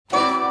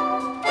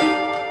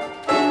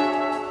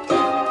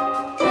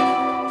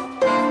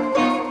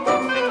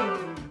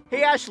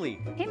Ashley.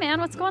 Hey man,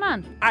 what's going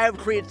on? I have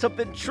created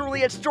something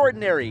truly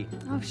extraordinary.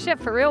 Oh shit,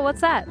 for real? What's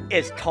that?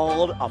 It's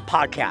called a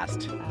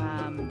podcast.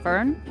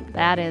 Vern,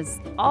 that has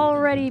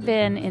already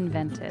been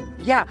invented.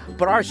 Yeah,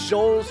 but our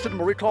show,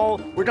 Cinema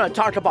Recall, we're going to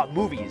talk about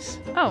movies.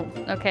 Oh,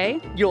 okay.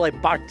 You know, like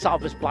box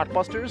office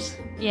blockbusters,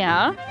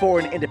 Yeah,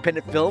 foreign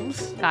independent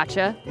films,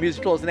 gotcha.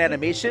 musicals and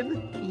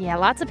animation, Yeah,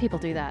 lots of people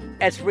do that.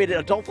 S-rated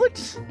adult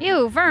flicks.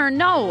 Ew, Vern,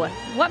 no.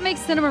 What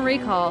makes Cinema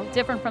Recall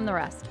different from the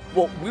rest?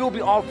 Well, we will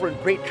be offering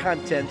great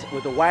content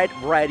with a wide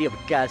variety of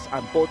guests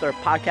on both our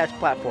podcast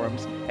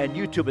platforms and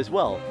YouTube as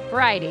well.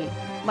 Variety.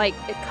 Like,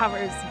 it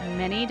covers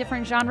many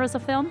different genres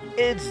of film?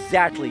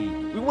 Exactly.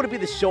 We want to be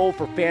the show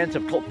for fans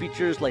of cult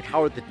features like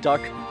Howard the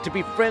Duck, to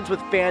be friends with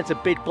fans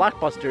of big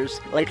blockbusters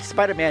like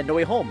Spider-Man No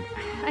Way Home.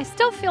 I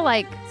still feel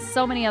like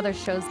so many other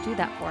shows do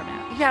that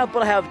format. Yeah,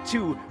 but I have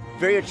two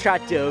very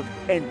attractive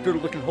and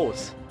good-looking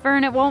hosts.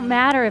 Vern, it won't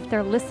matter if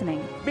they're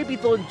listening. Maybe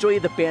they'll enjoy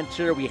the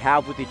banter we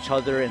have with each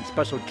other and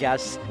special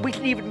guests. We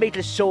can even make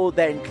a show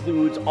that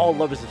includes all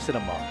lovers of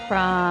cinema.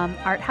 From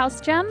art house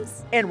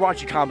gems? And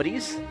raunchy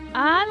comedies.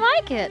 I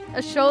like it.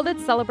 A show that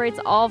celebrates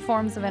all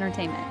forms of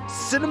entertainment.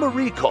 Cinema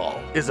Recall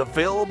is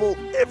available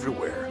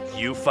everywhere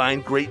you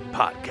find great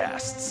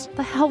podcasts.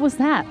 The hell was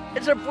that?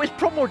 It's our voice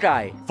promo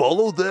guy.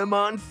 Follow them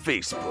on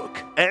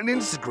Facebook and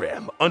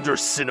Instagram under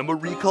Cinema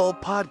Recall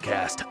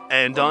Podcast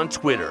and on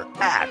Twitter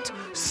at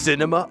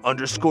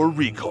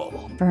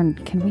Cinema_Recall. Vern,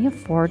 can we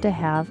afford to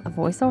have a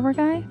voiceover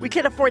guy? We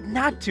can't afford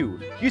not to.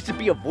 He used to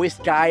be a voice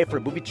guy for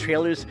movie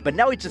trailers, but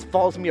now he just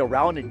follows me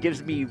around and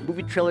gives me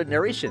movie trailer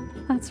narration.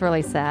 That's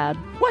really sad.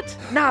 What?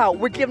 Now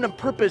we're giving him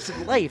purpose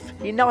in life.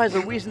 He now has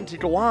a reason to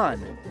go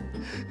on.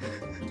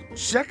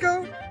 Check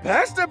out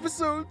past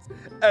episodes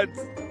at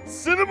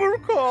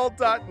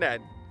cinemarecall.net.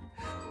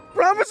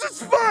 Promise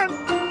it's fun!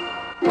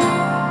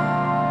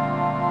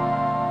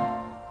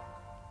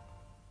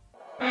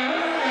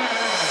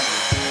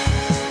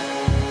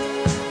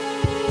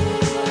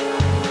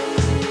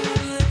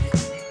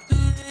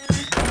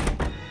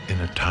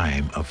 In a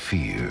time of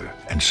fear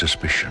and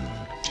suspicion,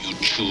 You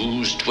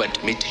choose to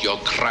admit your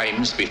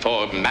crimes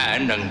before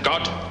man and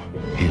God?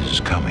 his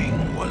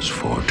coming was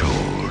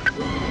foretold.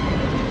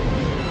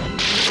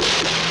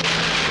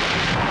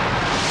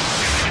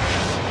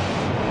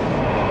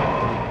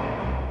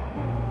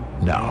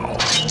 Now,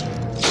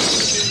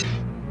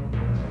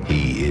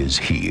 he is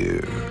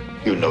here.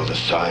 You know the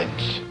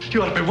signs.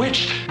 You are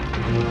bewitched.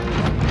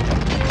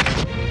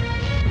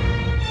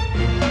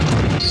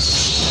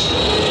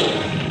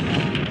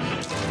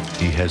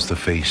 He has the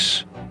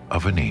face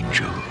of an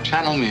angel,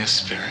 Channel me a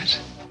spirit.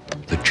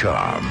 the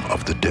charm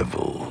of the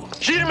devil.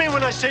 Hear me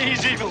when I say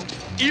he's evil.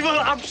 Evil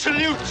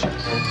absolute.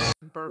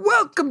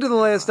 Welcome to the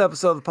latest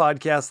episode of the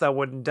podcast that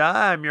wouldn't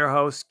die. I'm your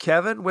host,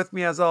 Kevin. With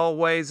me, as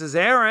always, is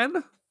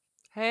Aaron.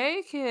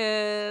 Hey,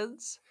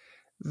 kids.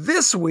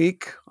 This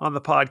week on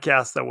the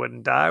podcast that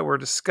wouldn't die, we're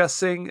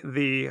discussing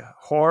the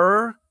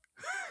horror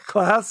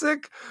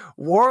classic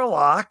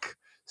Warlock,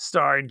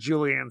 starring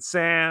Julian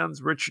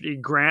Sands, Richard E.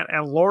 Grant,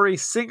 and Laurie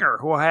Singer,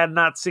 who I had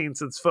not seen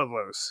since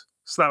Footloose.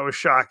 So that was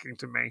shocking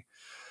to me.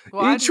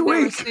 Well, Each I've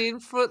never week. seen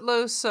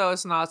Footloose, so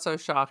it's not so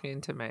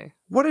shocking to me.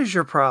 What is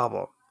your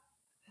problem?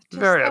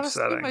 Very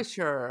upsetting.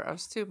 I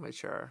was too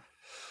mature.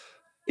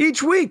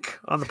 Each week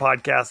on the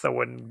podcast that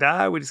wouldn't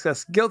die, we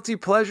discuss guilty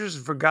pleasures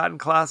and forgotten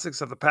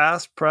classics of the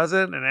past,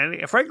 present,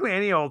 and frankly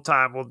any old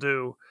time will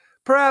do.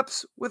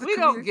 Perhaps with a We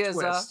don't comedic gizza.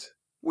 twist.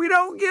 We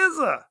don't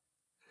gizza.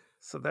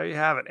 So there you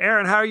have it.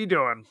 Aaron, how are you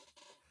doing?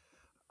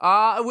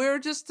 We were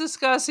just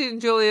discussing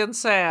Julian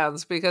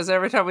Sands because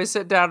every time we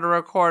sit down to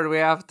record, we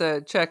have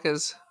to check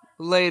his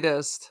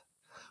latest.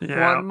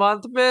 Yeah. 1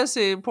 month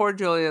missing. Poor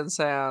Julian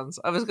Sands.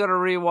 I was going to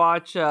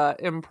rewatch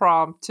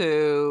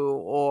Impromptu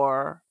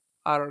or,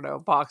 I don't know,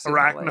 Boxing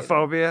Helena.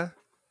 Arachnophobia?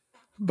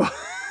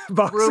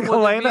 Boxing Room with a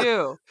Helena?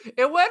 View.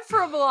 It went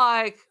from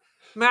like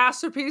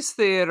Masterpiece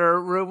Theater,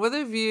 Room with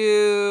a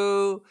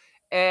View,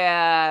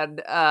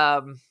 and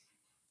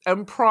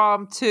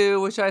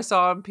Impromptu, which I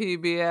saw on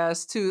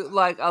PBS, to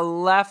like a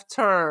left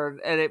turn,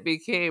 and it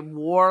became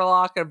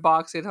Warlock and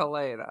Boxing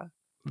Helena.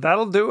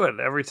 That'll do it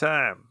every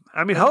time.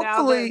 I mean, And now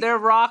hopefully... they're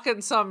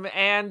rocking some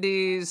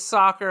Andes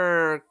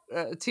soccer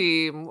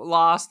team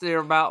lost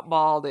near Mount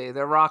Baldy.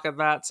 They're rocking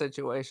that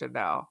situation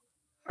now.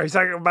 Are you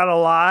talking about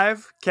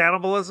alive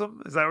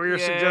cannibalism? Is that what you're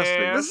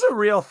suggesting? Yeah. This is a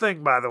real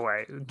thing, by the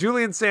way.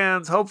 Julian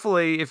Sands,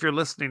 hopefully, if you're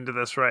listening to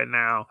this right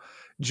now,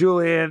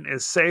 Julian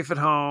is safe at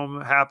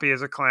home, happy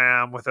as a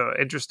clam, with an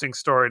interesting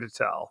story to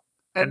tell.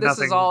 And this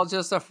nothing... is all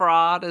just a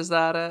fraud? Is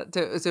that it?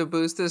 To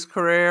boost his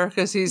career?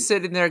 Because he's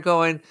sitting there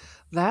going,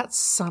 that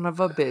son of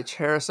a bitch,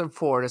 Harrison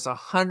Ford, is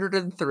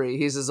 103.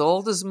 He's as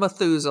old as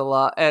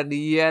Methuselah, and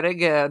yet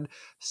again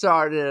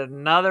started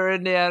another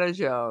Indiana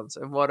Jones.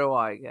 And what do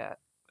I get?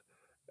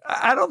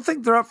 I don't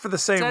think they're up for the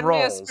same Send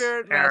roles, me a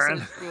spirit Aaron.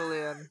 message,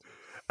 Julian.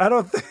 I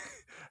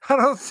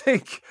don't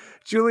think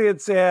Julian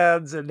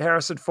Sands and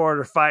Harrison Ford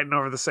are fighting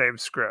over the same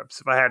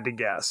scripts, if I had to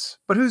guess.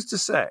 But who's to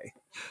say?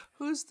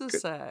 Who's to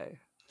say?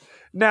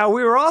 Now,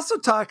 we were also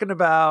talking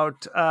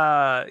about,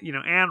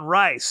 Anne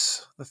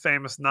Rice, the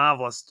famous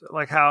novelist,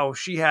 like how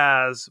she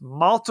has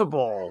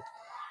multiple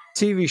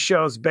TV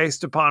shows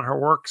based upon her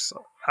works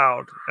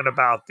out and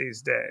about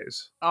these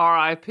days.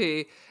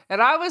 R.I.P.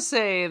 And I was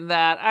saying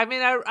that, I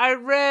mean, I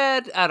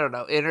read, I don't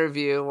know,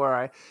 interview where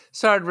I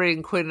started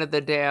reading Queen of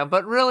the Dam,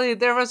 but really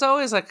there was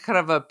always like kind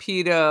of a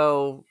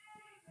pedo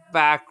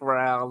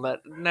background that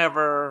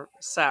never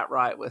sat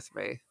right with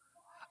me.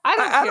 I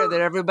don't care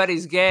that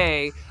everybody's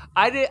gay.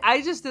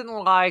 I just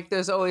didn't like.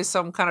 There's always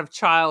some kind of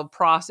child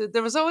prostitute.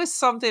 There was always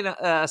something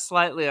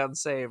slightly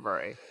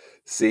unsavory.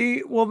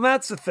 See, well,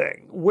 that's the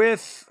thing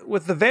with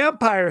the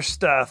vampire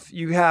stuff.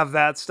 You have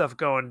that stuff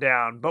going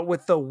down, but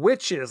with the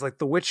witches, like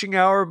the Witching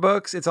Hour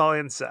books, it's all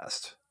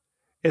incest.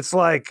 It's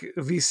like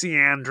V.C.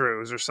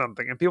 Andrews or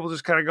something, and people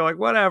just kind of go like,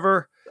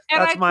 "Whatever."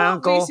 And That's I my quote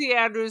uncle. V.C.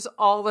 Andrews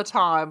all the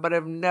time, but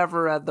I've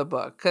never read the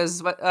book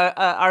because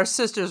our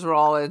sisters were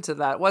all into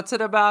that. What's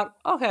it about?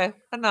 Okay,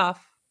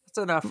 enough. It's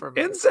enough for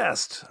me.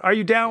 Incest. Are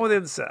you down with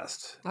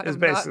incest? Is I'm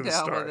basically not the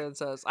down story. with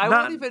incest. I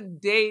Not won't even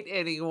date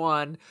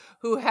anyone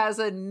who has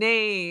a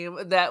name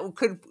that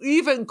could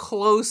even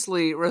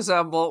closely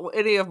resemble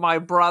any of my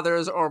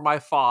brothers or my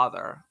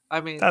father.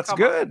 I mean, that's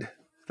come on. good.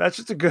 That's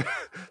just a good.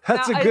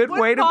 That's Now, a it good way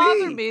wouldn't to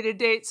bother be. me to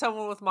date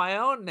someone with my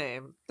own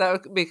name. That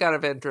would be kind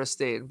of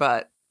interesting.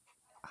 But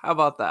how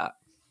about that?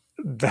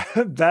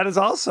 That is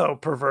also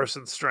perverse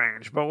and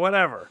strange, but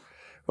whatever.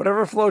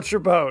 Whatever floats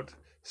your boat.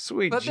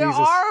 Sweet But there Jesus.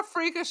 are a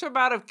freakish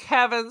amount of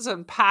Kevins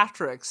and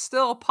Patricks,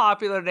 still a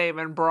popular name,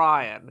 and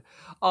Brian.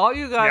 All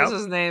you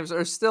guys' names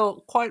are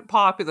still quite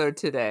popular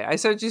today. I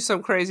sent you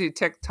some crazy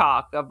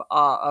TikTok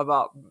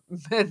about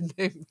men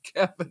named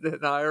Kevin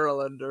in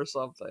Ireland or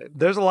something.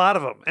 There's a lot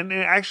of them. And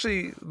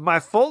actually, my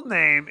full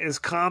name is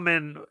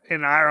common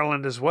in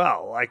Ireland as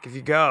well. Like, if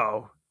you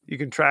go, you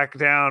can track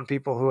down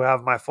people who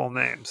have my full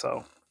name.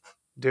 So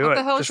do What it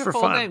the hell is just your for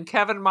full fun. name?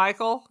 Kevin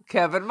Michael?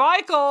 Kevin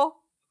Michael!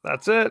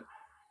 That's it.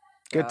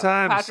 Good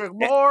times. Patrick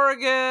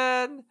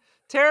Morgan.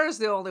 Tara's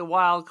the only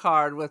wild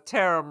card with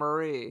Tara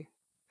Marie.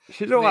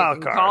 She's a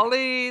wild card.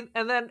 Colleen.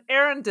 And then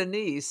Erin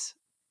Denise.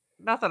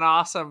 Nothing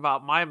awesome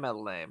about my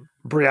middle name.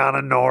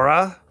 Brianna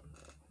Nora.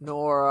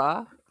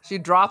 Nora. She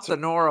dropped the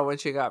Nora when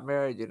she got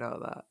married, you know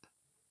that.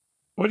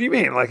 What do you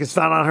mean? Like it's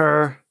not on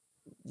her?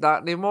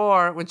 Not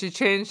anymore. When she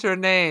changed her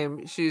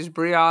name, she's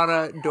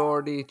Brianna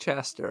Doherty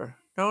Chester.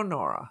 No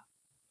Nora.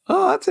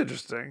 Oh, that's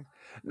interesting.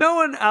 No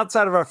one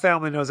outside of our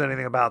family knows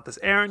anything about this.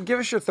 Aaron, give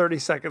us your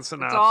 30-second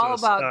synopsis. It's all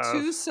about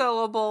 2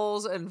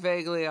 syllables and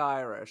vaguely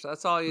Irish.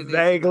 That's all you need.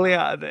 Vaguely,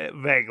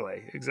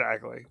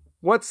 exactly.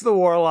 What's the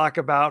Warlock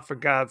about, for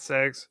God's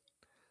sakes?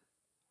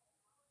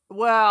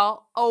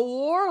 Well, a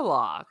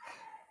warlock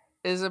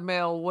is a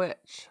male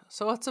witch.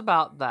 So it's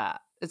about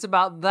that. It's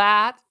about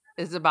that.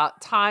 It's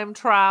about time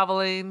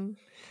traveling.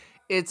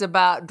 It's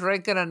about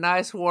drinking a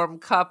nice warm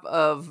cup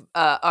of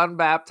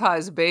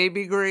unbaptized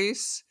baby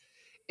grease.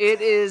 It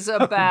is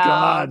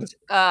about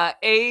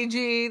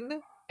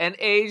aging and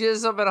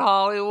ageism in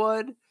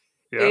Hollywood.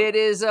 Yep. It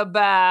is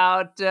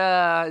about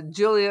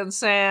Julian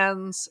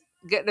Sands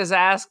getting his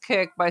ass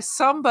kicked by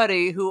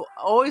somebody who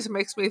always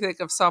makes me think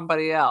of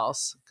somebody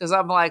else. Because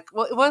I'm like,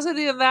 well, wasn't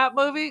he in that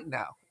movie?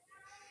 No.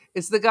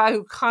 It's the guy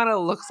who kind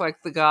of looks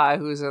like the guy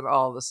who's in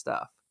all the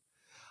stuff.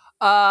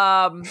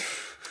 And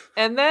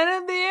then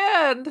in the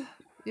end,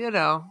 you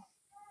know,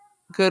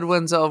 good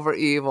wins over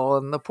evil,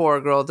 and the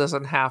poor girl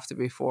doesn't have to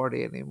be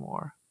 40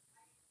 anymore,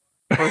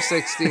 or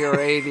 60 or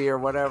 80 or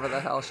whatever the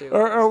hell she was,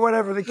 or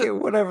whatever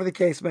the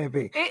case may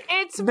be.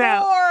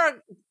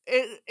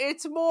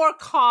 It's more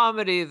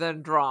comedy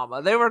than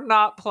drama. They were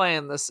not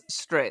playing this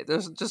straight.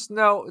 There's just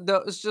no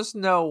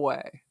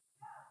way.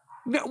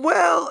 No,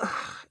 well,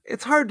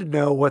 it's hard to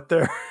know what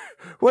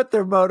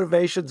their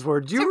motivations were.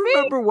 Do you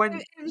remember when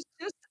it was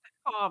just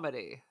a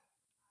comedy?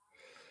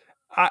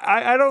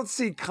 I don't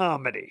see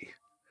comedy.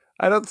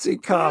 I don't see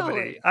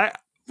comedy. Really?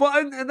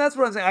 And that's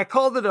what I'm saying. I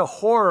called it a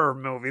horror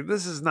movie.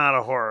 This is not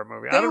a horror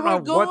movie. I don't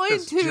know what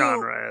this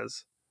genre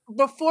is.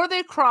 Before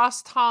they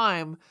crossed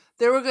time,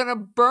 they were going to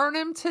burn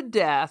him to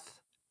death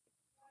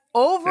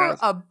over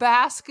a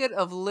basket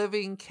of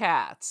living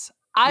cats.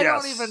 I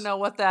don't even know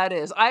what that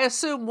is. I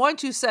assume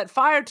once you set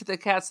fire to the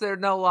cats, they're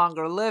no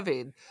longer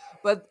living.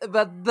 But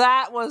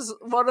that was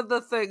one of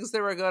the things they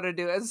were going to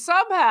do. And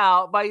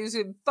somehow, by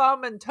using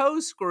thumb and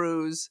toe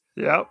screws,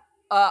 yep,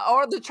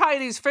 or the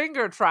Chinese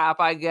finger trap,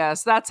 I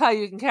guess, that's how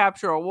you can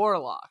capture a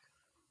warlock.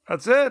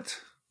 That's it.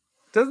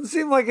 Doesn't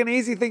seem like an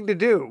easy thing to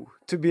do,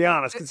 to be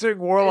honest, considering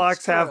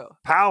warlocks have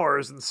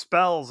powers and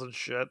spells and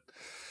shit.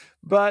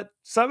 But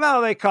somehow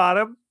they caught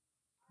him.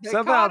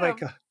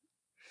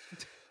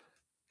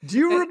 Do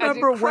you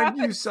remember when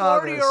you saw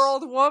this? A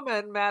 40-year-old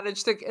woman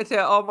managed to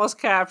almost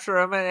capture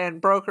him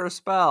and broke her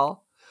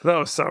spell. That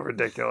was so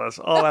ridiculous.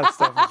 All that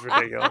stuff is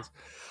ridiculous.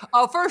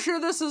 Oh, for sure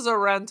this is a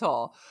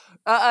rental.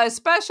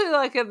 Especially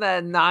like in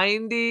the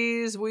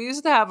 90s. We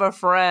used to have a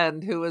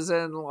friend who was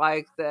in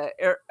like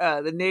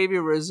the Navy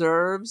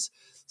Reserves.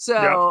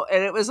 So,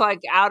 and it was like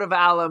out of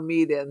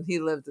Alameda, and he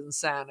lived in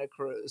Santa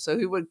Cruz. So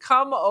he would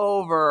come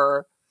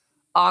over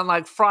on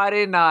like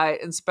Friday night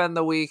and spend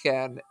the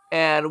weekend,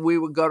 and we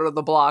would go to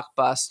the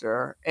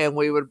Blockbuster and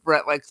we would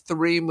rent like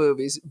 3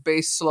 movies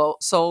based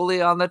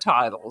solely on the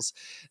titles.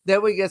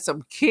 Then we get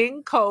some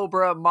King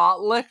Cobra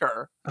malt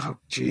liquor. Oh,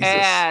 Jesus.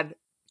 And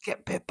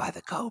get bit by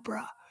the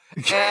cobra.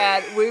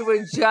 And we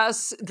would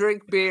just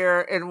drink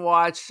beer and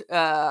watch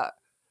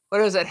what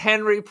is it,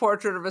 Henry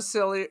Portrait of a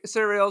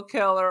Serial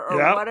Killer or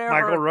whatever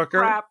Michael Rooker.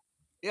 crap.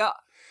 Yeah,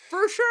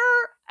 for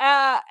sure.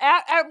 At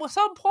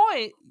some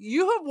point,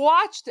 you have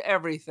watched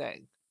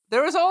everything.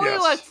 There was only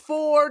like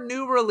 4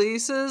 new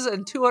releases,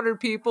 and 200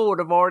 people would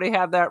have already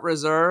had that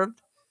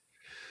reserved.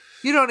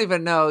 You don't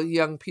even know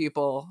young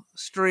people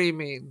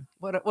streaming.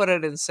 What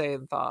an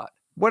insane thought.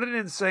 What an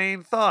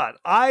insane thought.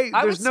 I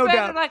there's would no spend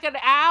doubt. like an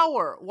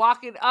hour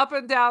walking up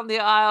and down the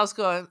aisles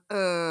going,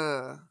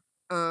 I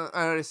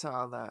already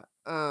saw that.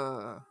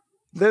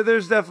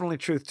 There's definitely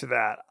truth to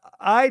that.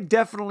 I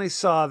definitely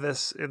saw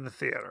this in the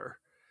theater.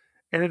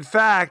 And in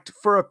fact,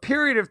 for a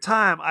period of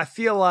time, I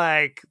feel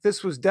like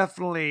this was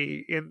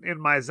definitely in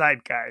my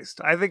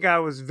zeitgeist. I think I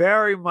was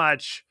very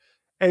much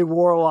a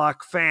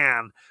Warlock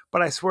fan,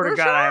 but I swear to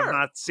God, I have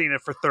not seen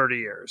it for 30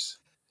 years.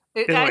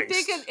 I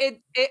think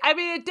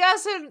it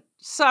doesn't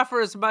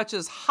suffer as much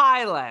as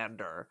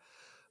Highlander,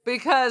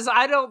 because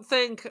I don't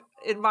think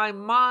in my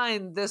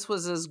mind this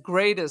was as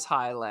great as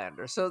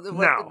Highlander. So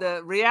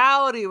the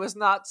reality was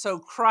not so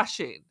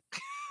crushing.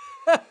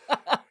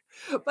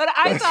 But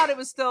I thought it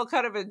was still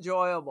kind of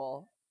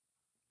enjoyable.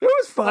 It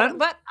was fun.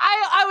 But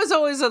I was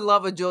always in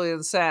love with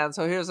Julian Sands,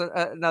 so here's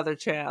another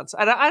chance.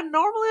 And I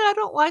normally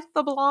don't like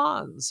the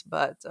blondes,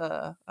 but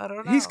I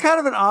don't know. He's kind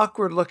of an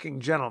awkward looking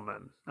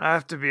gentleman, I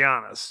have to be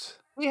honest.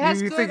 He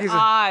has good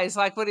eyes.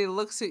 Like when he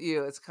looks at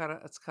you, it's kind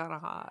of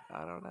hot.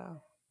 I don't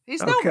know.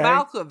 He's no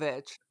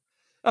Malkovich.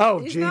 Oh,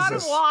 he's Jesus.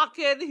 He's not a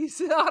Walken.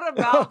 He's not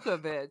a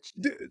Malkovich.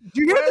 Do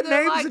you hear the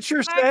names that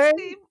you're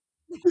saying?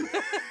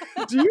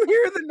 Do you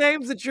hear the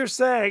names that you're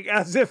saying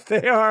as if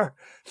they are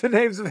the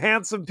names of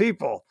handsome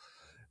people?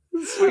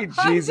 Sweet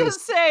Jesus. I'm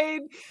just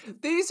saying,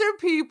 these are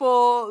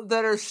people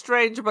that are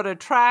strange but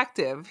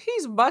attractive.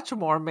 He's much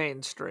more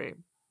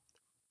mainstream.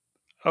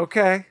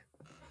 Okay.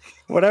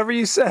 Whatever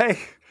you say.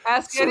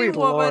 Ask any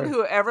woman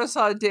who ever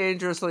saw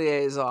Dangerous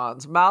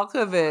Liaisons.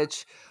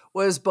 Malkovich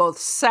was both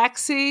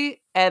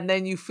sexy and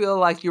then you feel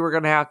like you were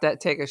going to have to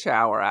take a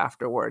shower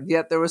afterward.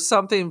 Yet there was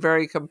something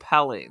very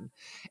compelling.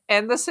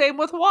 And the same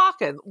with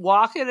Walken.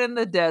 Walken in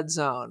the Dead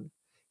Zone.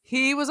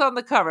 He was on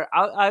the cover.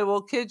 I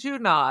will kid you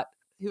not.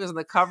 He was on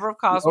the cover of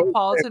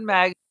Cosmopolitan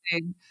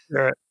magazine.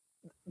 Right.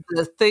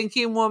 The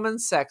thinking woman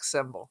sex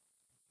symbol.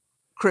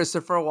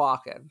 Christopher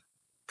Walken.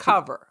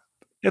 Cover.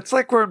 It's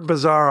like we're in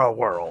Bizarro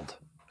world.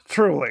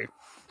 Truly.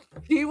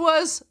 He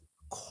was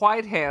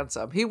quite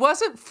handsome. He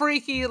wasn't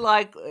freaky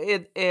like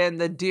in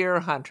The Deer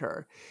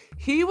Hunter.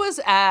 He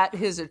was at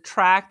his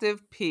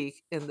attractive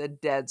peak in the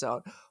Dead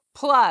Zone.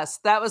 Plus,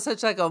 that was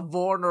such like a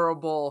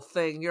vulnerable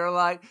thing. You're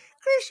like,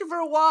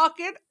 Christopher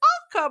Walken,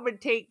 I'll come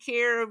and take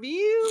care of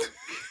you.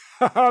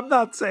 I'm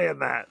not saying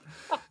that.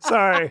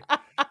 Sorry.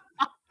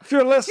 If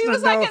you're listening, he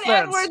was no like offense.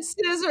 an Edward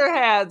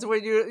Scissorhands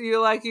when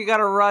you got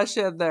to rush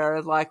in there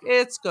and like,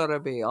 it's gonna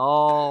be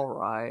all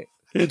right.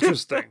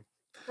 Interesting.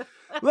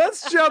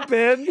 Let's jump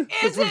in.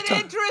 Is it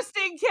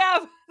interesting,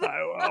 Kevin?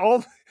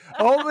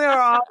 Only our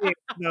audience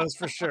knows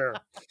for sure.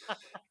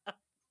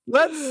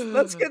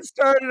 Let's get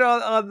started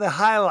on the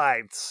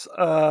highlights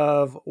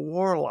of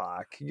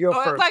Warlock. You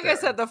go first. Like I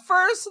said, the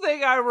first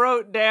thing I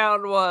wrote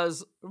down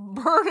was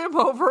burn him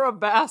over a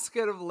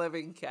basket of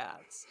living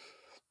cats.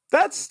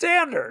 That's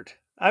standard.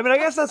 I mean, I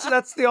guess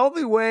that's the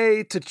only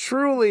way to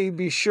truly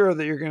be sure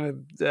that you're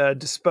going to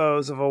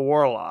dispose of a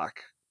Warlock.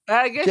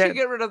 I guess you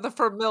get rid of the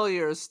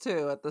familiars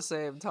too at the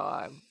same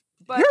time.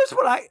 But here's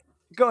what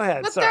go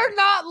ahead. But sorry. They're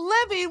not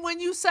living when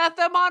you set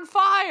them on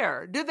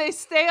fire. Do they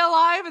stay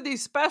alive in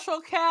these special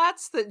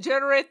cats that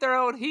generate their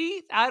own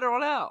heat? I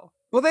don't know.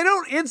 Well, they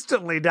don't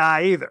instantly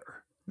die either.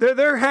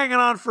 They're hanging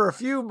on for a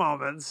few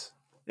moments,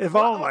 if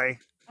only.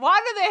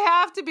 Why do they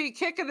have to be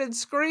kicking and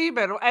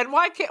screaming? And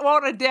why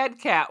won't a dead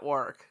cat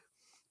work?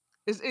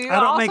 You I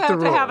don't also make have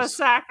the to have a rules.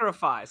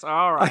 Sacrifice.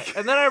 All right.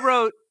 And then I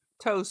wrote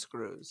toe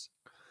screws.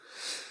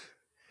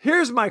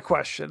 Here's my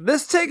question.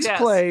 This takes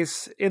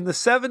place in the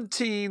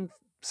 17th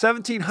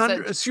century.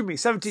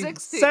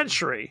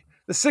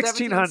 The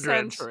 1600s.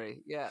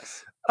 Century,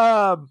 yes.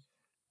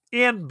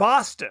 In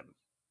Boston.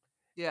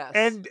 Yes.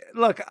 And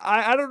look,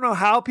 I don't know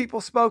how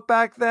people spoke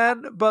back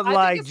then, but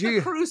I think it's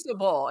the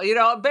Crucible.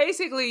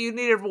 Basically you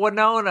needed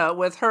Winona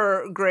with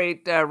her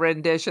great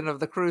rendition of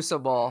the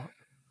Crucible.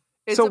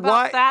 It's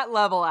about that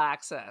level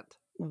accent.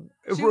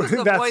 She was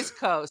the voice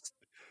coach.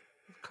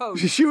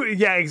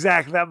 Yeah,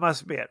 exactly. That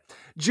must be it.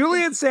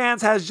 Julian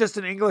Sands has just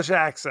an English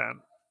accent,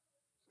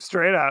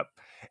 straight up,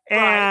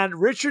 and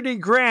Richard E.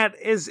 Grant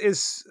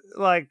is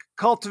like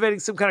cultivating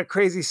some kind of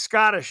crazy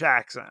Scottish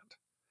accent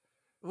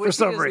for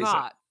some reason.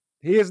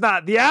 He is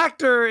not. The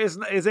actor is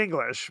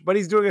English, but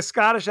he's doing a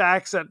Scottish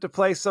accent to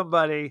play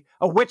somebody,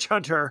 a witch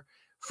hunter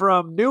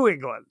from New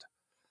England.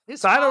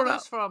 His So I don't know.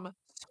 father's from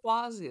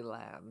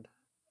Swaziland.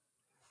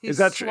 Is He's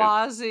that true?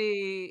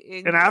 Swazi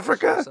English In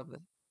Africa? or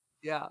something.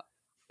 Yeah.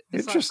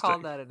 It's not Interesting.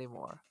 called that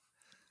anymore.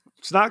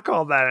 It's not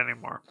called that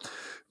anymore.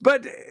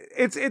 But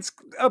it's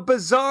a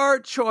bizarre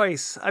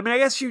choice. I mean, I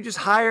guess you just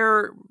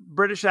hire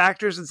British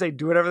actors and say,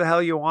 do whatever the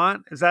hell you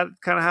want. Is that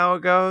kind of how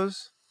it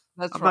goes?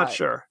 That's I'm right. not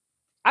sure.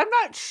 I'm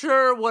not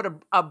sure what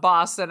a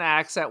Boston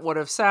accent would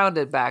have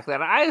sounded back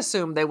then. I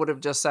assume they would have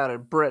just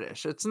sounded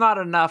British. It's not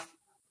enough,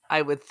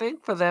 I would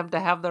think, for them to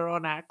have their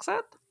own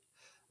accent.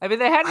 I mean,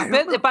 they hadn't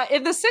been, but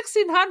in the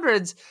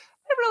 1600s,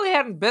 they really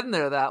hadn't been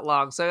there that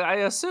long. So I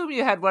assume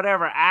you had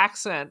whatever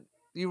accent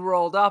you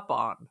rolled up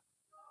on.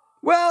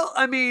 Well,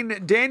 I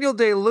mean, Daniel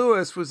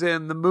Day-Lewis was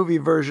in the movie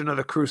version of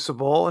The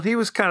Crucible, and he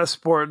was kind of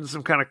sporting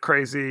some kind of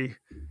crazy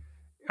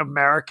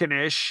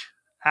American-ish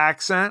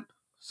accent.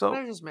 So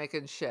they're just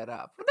making shit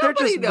up. They're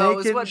Nobody just knows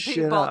making what shit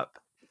people. up.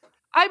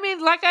 I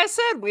mean, like I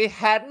said, we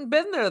hadn't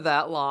been there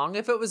that long.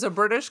 If it was a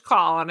British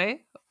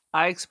colony,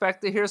 I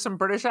expect to hear some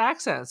British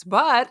accents.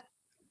 But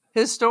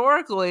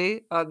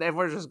historically, and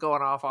we're just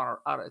going off on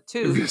it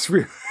too,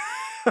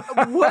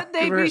 would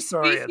they be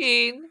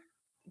speaking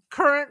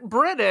current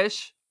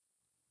British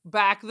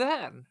back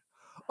then?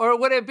 Or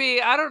would it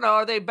be, I don't know,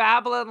 are they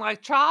babbling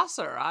like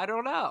Chaucer? I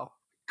don't know.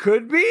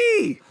 Could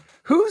be.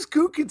 Who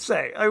can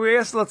say? I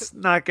guess let's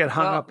not get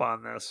hung up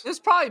on this. There's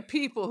probably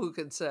people who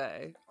can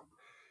say.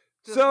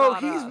 So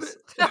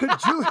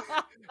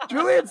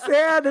Julian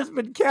Sand has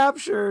been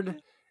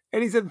captured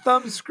and he's in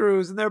thumb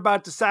screws and they're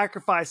about to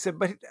sacrifice him.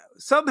 But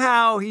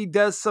somehow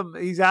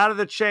he's out of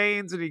the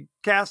chains and he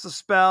casts a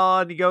spell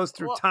and he goes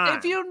through time.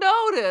 If you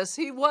notice,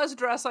 he was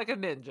dressed like a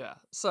ninja.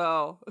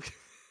 So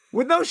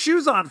with no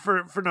shoes on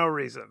for no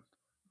reason.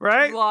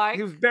 Right? Like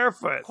he was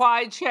barefoot.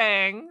 Kwai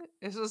Chang.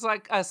 This is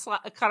like a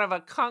kind of a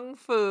kung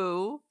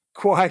fu.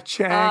 Kwai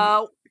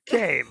Chang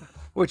cane,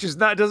 which is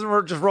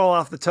doesn't just roll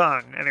off the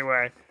tongue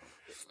anyway.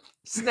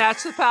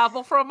 Snatch the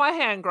apple from my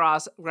hand,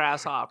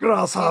 grasshopper.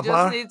 He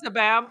just needs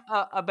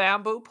a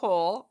bamboo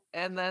pole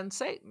and then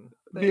Satan.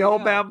 The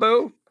old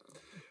bamboo.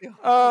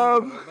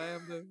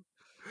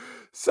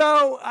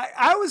 So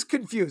I was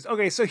confused.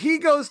 Okay, so he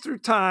goes through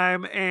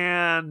time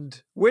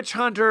and witch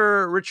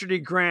hunter Richard E.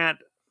 Grant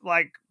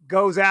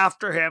goes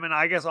after him and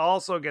I guess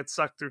also gets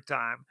sucked through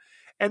time.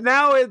 And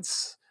now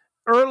it's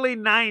early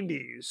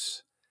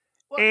 90s.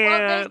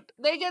 Well,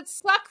 they get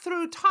sucked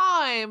through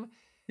time.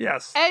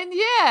 Yes. And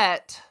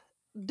yet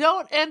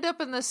don't end up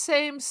in the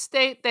same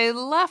state they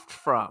left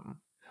from.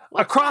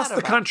 Across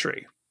the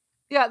country.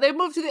 Yeah, they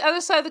moved to the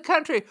other side of the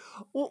country.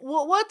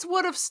 What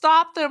would have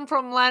stopped them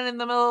from landing in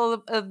the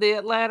middle of the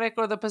Atlantic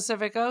or the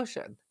Pacific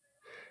Ocean?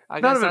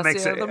 I guess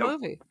that's the end of the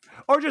movie.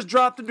 Or just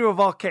dropped into a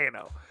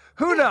volcano.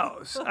 Who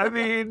knows? I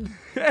mean,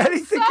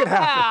 anything could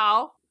happen.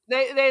 Somehow,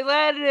 they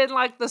landed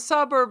in the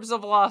suburbs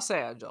of Los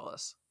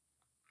Angeles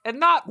and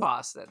not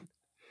Boston.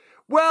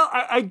 Well,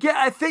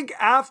 I think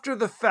after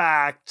the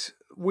fact,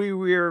 we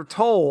were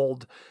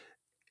told,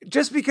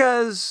 just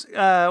because,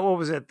 what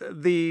was it?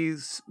 The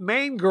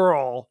main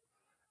girl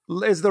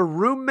is the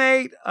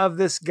roommate of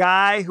this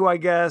guy who I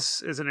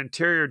guess is an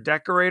interior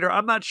decorator.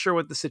 I'm not sure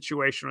what the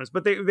situation was,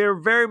 but they're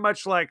very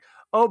much like,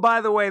 oh,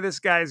 by the way, this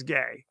guy's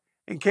gay,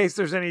 in case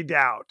there's any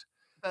doubt.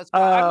 That's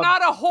I'm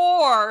not a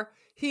whore.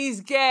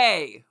 He's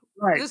gay.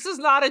 Right. This is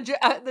not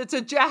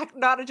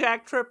not a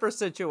Jack Tripper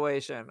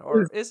situation,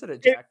 or is it a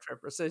Jack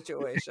Tripper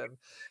situation?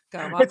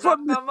 Come on, it's what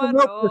Mr.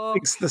 Roper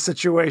thinks the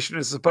situation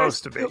is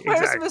supposed to be.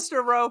 Where's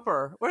Mr.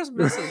 Roper? Where's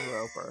Mrs.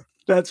 Roper?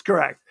 That's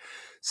correct.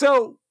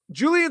 So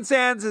Julian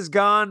Sands has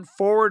gone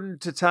forward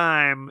into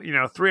time,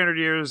 300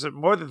 years,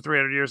 more than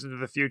 300 years into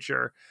the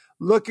future,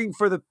 looking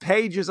for the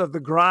pages of the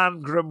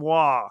Grand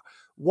Grimoire.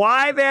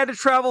 Why they had to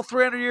travel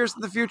 300 years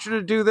in the future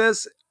to do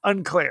this,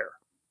 unclear.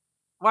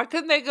 Why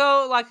couldn't they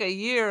go a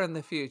year in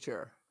the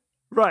future?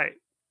 Right.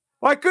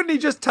 Why couldn't he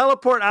just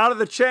teleport out of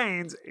the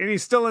chains and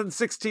he's still in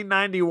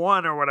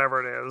 1691 or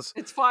whatever it is?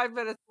 It's 5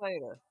 minutes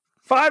later.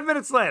 5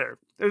 minutes later.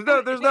 There's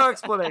no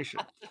explanation.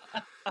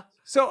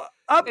 So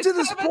It's to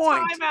this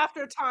point, time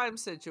after time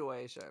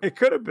situation. It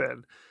could have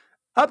been.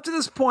 Up to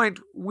this point,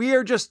 we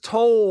are just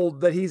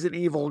told that he's an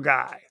evil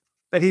guy,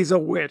 that he's a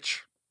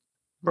witch,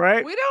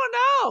 right? We don't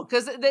know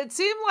because it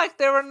seemed like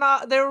they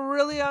were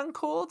really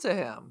uncool to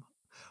him.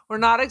 We're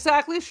not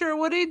exactly sure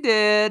what he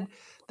did.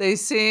 They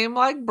seem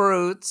like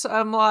brutes.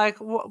 I'm like,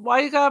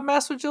 why you gotta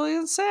mess with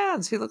Julian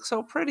Sands? He looks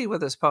so pretty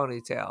with his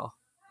ponytail.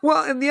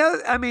 Well, and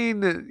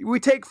we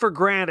take for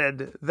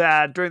granted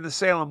that during the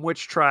Salem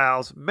witch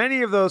trials,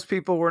 many of those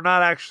people were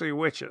not actually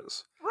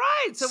witches.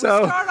 Right. So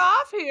we start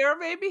off here.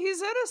 Maybe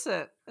he's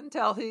innocent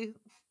until he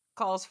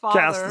calls father.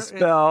 Cast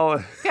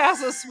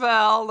a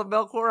spell. The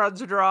milk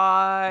runs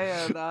dry.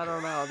 And I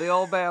don't know. The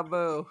old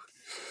bamboo.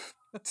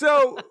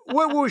 So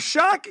what was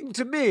shocking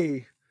to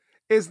me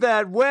is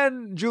that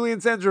when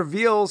Julian Sands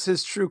reveals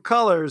his true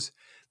colors,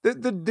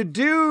 The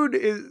dude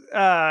is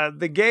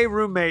the gay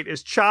roommate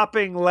is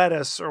chopping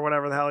lettuce or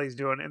whatever the hell he's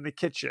doing in the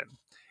kitchen,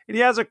 and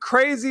he has a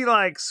crazy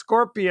like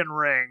scorpion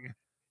ring,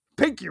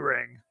 pinky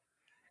ring,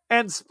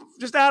 and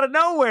just out of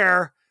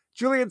nowhere,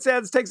 Julian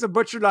Sands takes a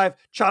butcher knife,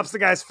 chops the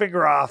guy's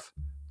finger off,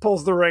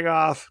 pulls the ring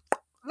off.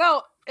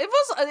 No, it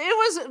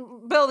was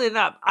building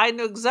up. I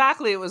knew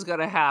exactly it was going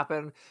to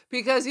happen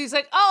because he's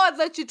like, "Oh, I'd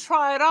let you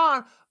try it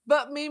on,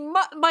 but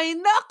my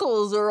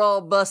knuckles are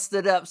all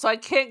busted up, so I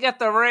can't get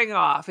the ring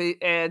off."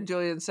 And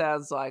Julian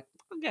Sands like,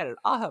 "Forget it.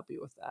 I'll help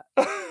you with that."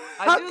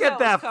 I knew get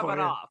that was coming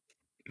for you. off.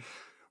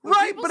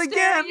 Right, but stare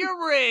again, at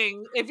your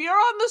ring. If you're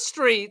on the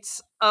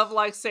streets of,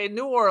 like, say,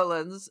 New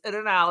Orleans in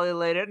an alley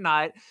late at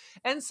night,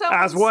 and someone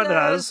as one says,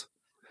 does,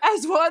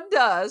 as one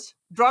does,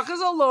 drunk as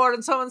a lord,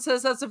 and someone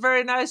says that's a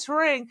very nice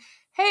ring.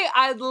 Hey,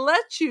 I'd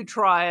let you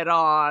try it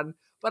on,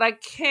 but I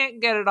can't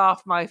get it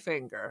off my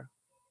finger.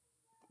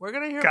 We're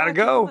gonna hear Gotta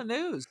about go. you on the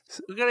news.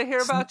 We're gonna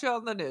hear about you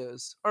on the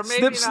news, or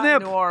maybe Snip, not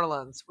snip. in New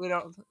Orleans. We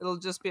don't. It'll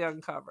just be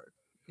uncovered.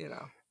 You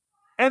know.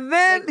 And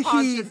then Like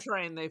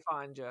Pontchartrain, they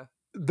find you.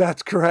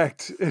 That's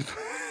correct.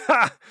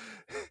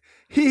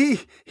 he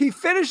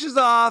finishes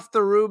off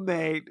the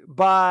roommate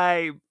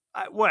by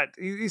what?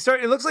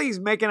 It looks like he's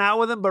making out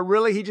with him, but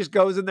really he just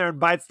goes in there and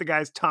bites the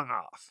guy's tongue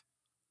off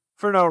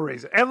for no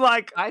reason. And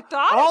like I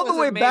thought all it was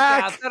the way a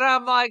back, make-out, and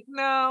I'm like,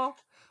 no.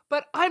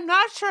 But I'm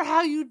not sure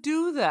how you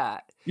do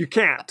that. you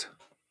can't.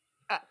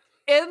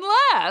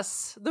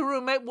 Unless the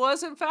roommate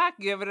was in fact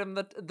giving him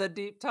the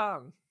deep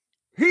tongue.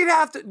 He'd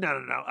have to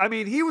no. I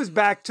mean, he was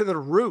back to the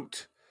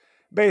root.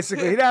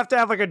 Basically, he'd have to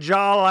have like a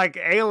jaw like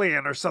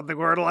Alien or something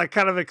where it'll like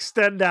kind of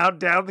extend out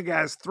down the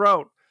guy's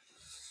throat.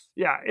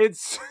 Yeah,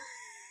 it's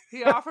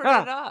He offered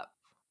it up.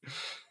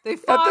 They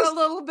fought a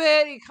little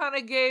bit. He kind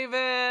of gave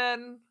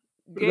in.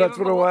 That's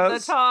what it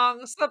was? The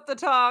tongue, slipped the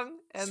tongue,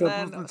 and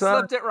then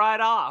slipped it right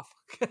off.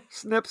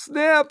 Snip,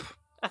 snip.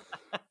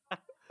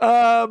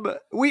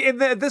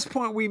 At this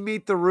point we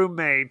meet the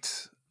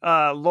roommate,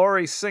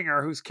 Laurie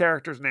Singer, whose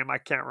character's name I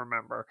can't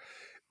remember.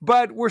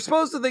 But we're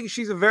supposed to think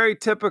she's a very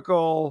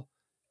typical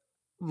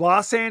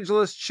Los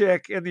Angeles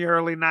chick in the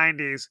early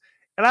 90s.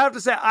 And I have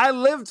to say, I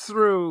lived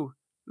through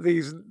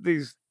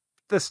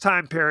this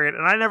time period,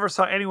 and I never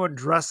saw anyone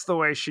dress the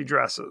way she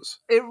dresses.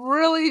 It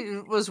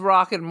really was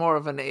rocking more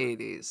of an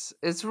 80s.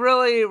 It's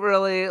really,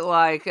 really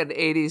like an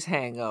 80s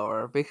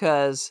hangover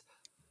because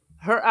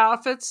her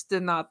outfits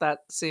did not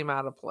seem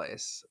out of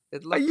place.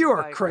 You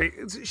are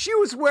crazy. She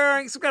was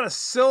wearing some kind of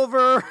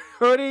silver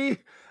hoodie.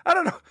 I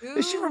don't know. Dude,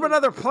 is she from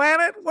another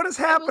planet? What is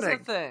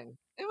happening?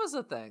 It was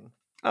a thing.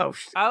 Oh,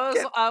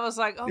 I was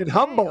like, okay, in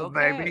Humboldt,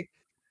 maybe.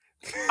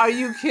 Are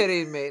you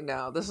kidding me?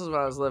 No, this is when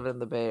I was living in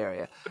the Bay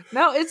Area.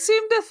 No, it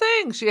seemed a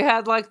thing. She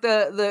had like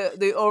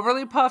the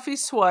overly puffy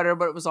sweater,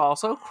 but it was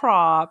also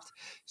cropped.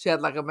 She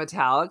had like a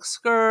metallic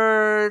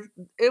skirt.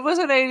 It was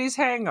an 80s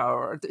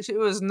hangover. She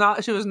was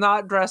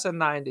not dressing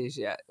 90s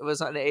yet. It was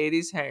an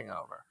 80s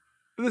hangover.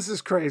 This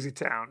is crazy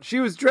town. She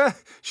was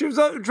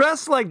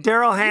dressed like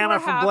Daryl Hannah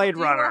from Blade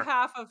Runner. You were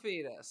half a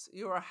fetus.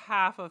 You were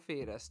half a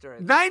fetus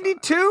during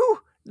 92?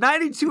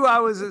 92, I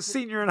was a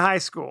senior in high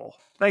school.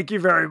 Thank you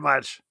very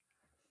much.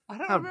 I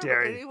don't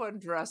remember anyone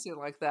dressing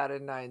like that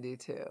in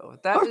 92.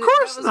 Of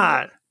course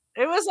not.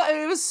 It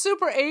was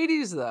super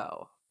 80s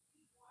though.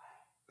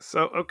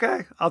 So,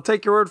 okay. I'll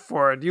take your word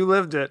for it. You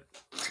lived it.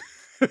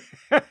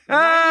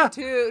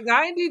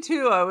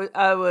 92,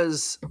 I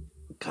was,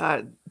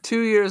 God,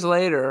 2 years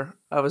later,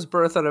 I was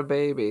birthing a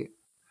baby.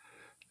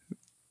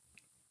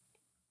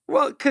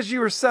 Well, because you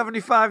were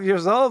 75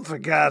 years old, for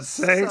God's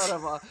sake.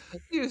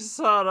 You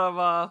son of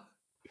a.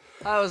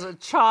 I was a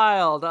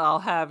child, I'll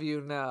have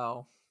you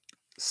know.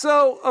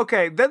 So,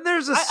 okay, then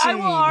there's a scene. I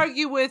will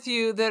argue with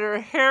you that her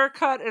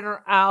haircut and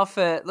her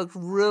outfit looked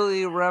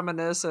really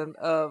reminiscent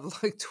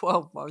of like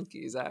 12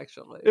 Monkeys,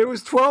 actually. It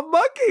was 12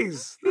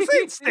 Monkeys. This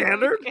ain't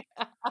standard.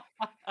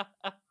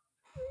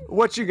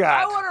 What you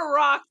got? I would have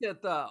rocked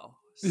it, though.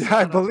 Yeah,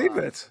 I believe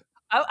it.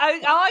 All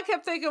I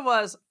kept thinking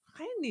was,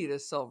 I need a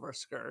silver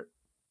skirt.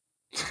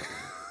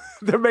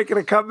 They're making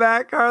a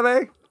comeback, are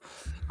they?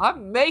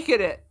 I'm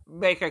making it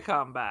make a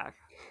comeback.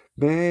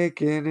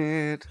 Making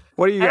it.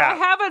 What do you got? I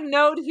have a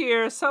note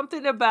here,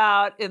 something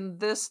about in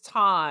this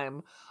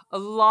time, a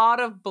lot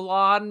of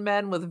blonde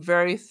men with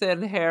very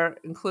thin hair,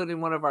 including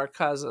one of our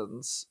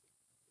cousins,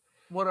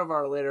 one of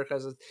our later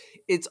cousins.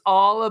 It's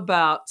all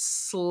about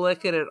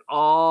slicking it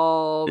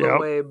all the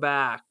way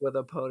back with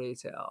a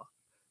ponytail.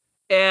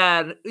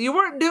 And you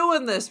weren't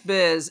doing this,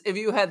 Biz, if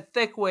you had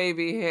thick,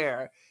 wavy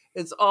hair.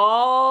 It's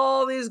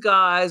all these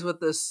guys with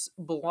this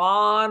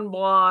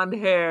blonde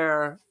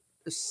hair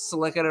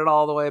slicking it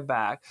all the way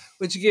back,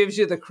 which gives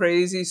you the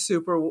crazy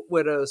super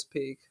widow's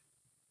peak.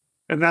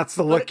 And that's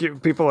the look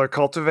people are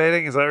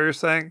cultivating? Is that what you're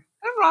saying?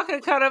 I'm rocking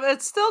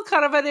it's still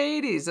kind of an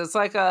 80s. It's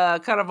like a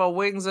kind of a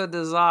Wings of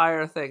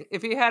Desire thing.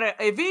 If he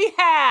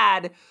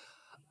had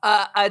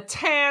a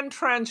tan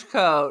trench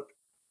coat,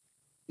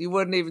 you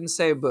wouldn't even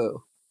say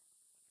boo.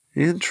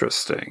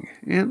 Interesting.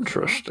 I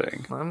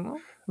don't know.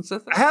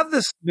 I have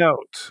this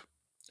note.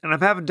 and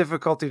I'm having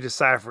difficulty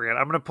deciphering it.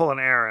 I'm going to pull an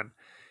Aaron.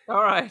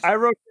 All right. I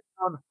wrote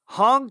down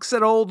honks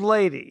an old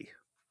lady.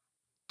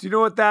 Do you know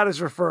what that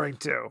is referring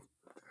to?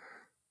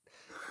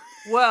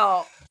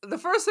 Well, the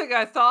first thing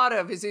I thought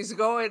of is he's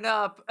going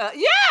up.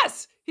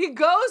 Yes! He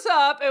goes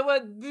up and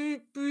went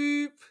beep,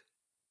 beep.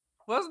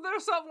 Wasn't there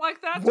something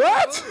like that?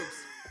 What?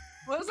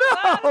 Wasn't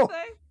that a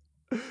thing?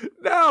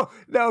 No,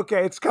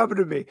 okay, it's coming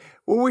to me.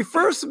 When we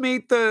first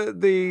meet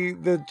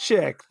the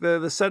chick,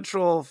 the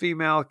central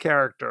female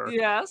character,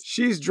 yes,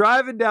 she's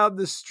driving down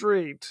the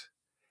street,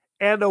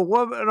 and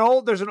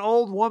there's an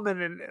old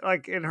woman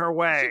in her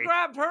way. She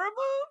grabbed her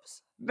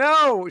boobs?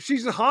 No,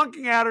 she's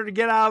honking at her to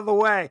get out of the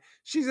way.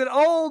 She's an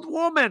old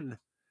woman.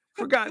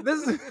 Forgot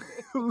this.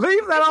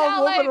 Leave that old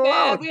woman alone.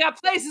 Man. We got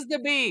places to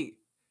be.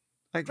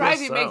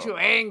 Driving makes you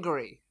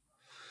angry.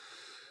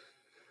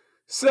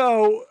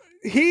 So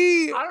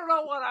I don't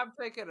know what I'm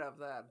thinking of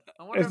then.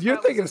 If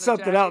you're thinking of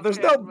something else, there's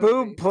no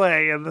boob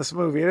play in this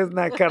movie. It isn't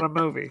that kind of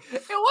movie.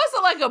 It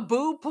wasn't like a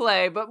boob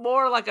play, but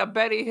more like a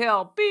Benny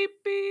Hill. Beep,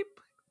 beep.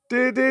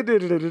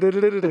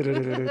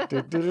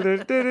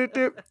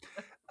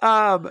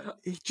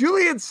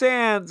 Julian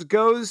Sands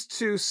goes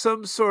to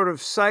some sort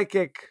of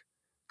psychic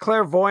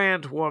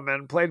clairvoyant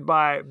woman played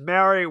by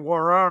Mary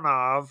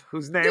Woronov,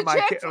 whose name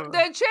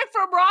the chick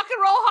from Rock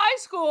and Roll High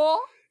School.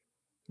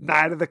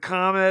 Night of the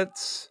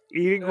Comets,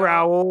 Eating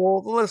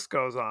Raoul, the list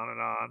goes on and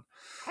on.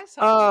 I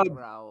saw Eating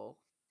Raoul.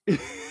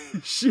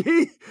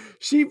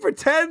 She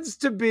pretends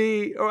to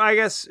be, or I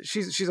guess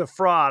she's a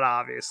fraud,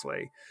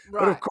 obviously.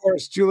 Right. But of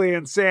course,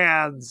 Julian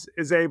Sands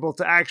is able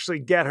to actually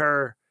get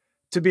her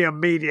to be a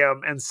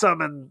medium and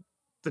summon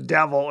the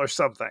devil or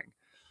something.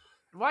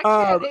 Why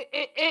can't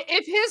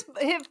if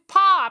his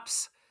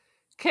pops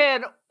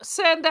can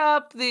send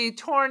up the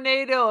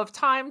tornado of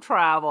time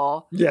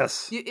travel?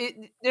 Yes.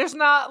 There's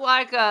not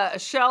like a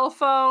shell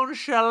phone,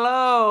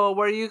 shallow,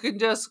 where you can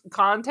just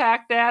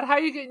contact Dad. How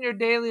are you getting your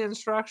daily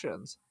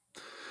instructions?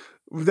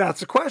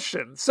 That's a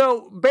question.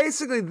 So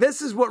basically,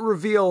 this is what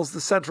reveals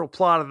the central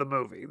plot of the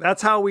movie.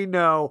 That's how we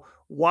know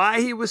why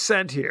he was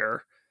sent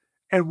here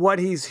and what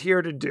he's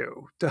here to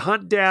do. To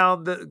hunt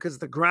down because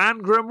the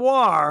Grand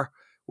Grimoire,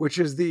 which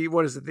is the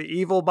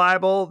evil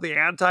Bible, the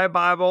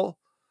anti-Bible.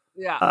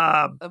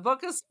 Yeah. A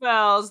book of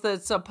spells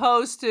that's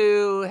supposed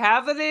to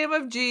have the name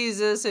of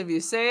Jesus. If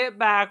you say it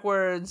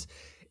backwards,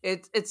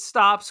 it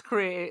stops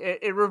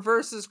it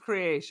reverses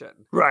creation.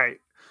 Right.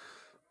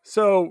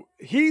 So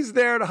he's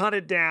there to hunt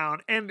it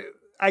down. And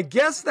I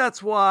guess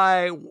that's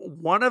why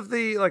one of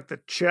the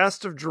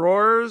chest of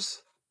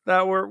drawers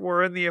that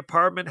were in the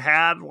apartment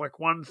had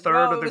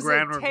 1/3 of the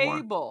Grand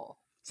table.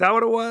 Is that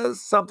what it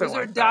was? Something like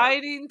that. It was a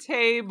dining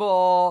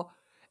table.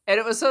 And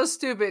it was so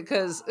stupid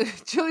because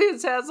Julian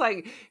Sands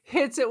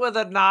hits it with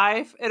a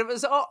knife, and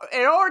it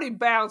already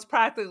bounced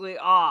practically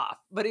off.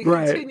 But he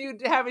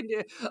continued having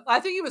to. I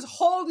think he was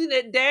holding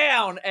it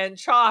down and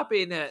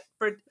chopping it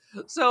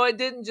so it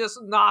didn't just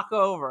knock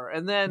over.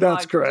 And then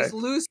that's correct. Just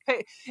loose. I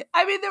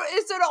mean,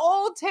 it's an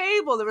old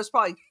table. There was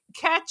probably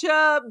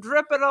ketchup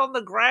dripping on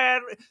the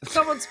ground.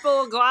 Someone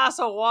spilled a glass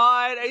of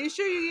wine. Are you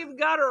sure you even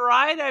got it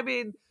right? I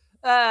mean,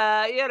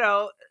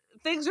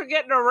 things are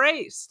getting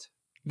erased.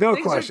 No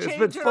question.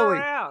 It's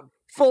been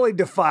fully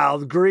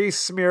defiled. Grease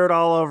smeared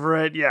all over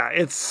it. Yeah,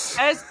 it's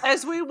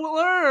as we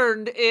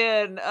learned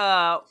in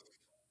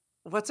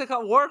what's it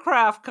called?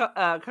 Warcraft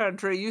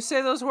country. You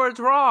say those words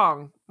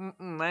wrong.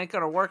 Ain't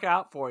gonna work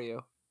out for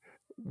you.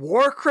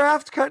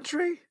 Warcraft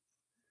country?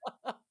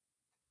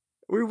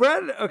 We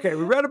read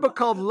a book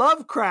called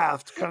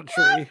Lovecraft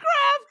Country.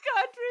 Lovecraft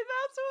country,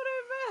 that's what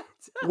I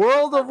meant.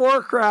 World of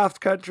Warcraft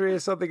country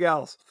is something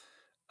else.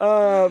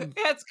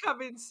 It's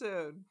coming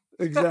soon.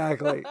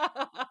 Exactly.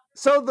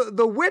 So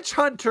the witch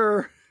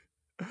hunter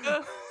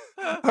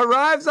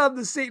arrives on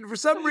the scene. For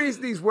some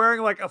reason, he's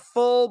wearing a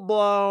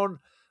full-blown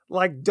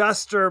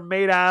duster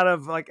made out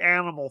of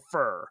animal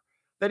fur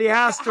that he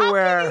has to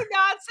wear. How can you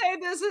not say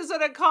this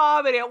isn't a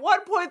comedy? At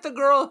one point, the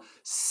girl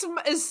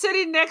is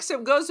sitting next to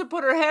him, goes to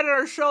put her head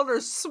on her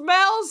shoulder,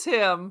 smells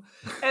him,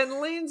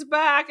 and leans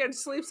back and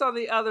sleeps on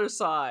the other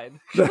side.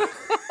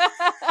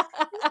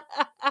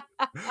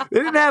 They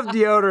didn't have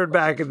deodorant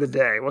back in the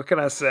day. What can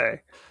I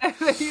say?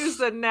 They used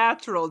the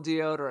natural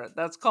deodorant.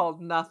 That's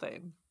called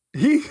nothing.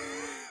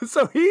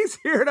 So he's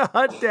here to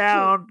hunt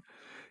down.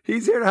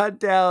 He's here to hunt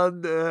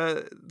down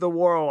the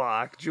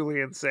Warlock,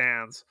 Julian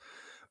Sands.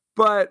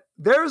 But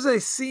there's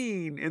a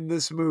scene in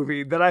this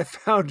movie that I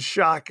found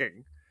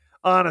shocking.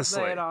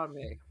 Honestly, lay it on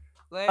me.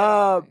 Lay it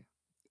on me.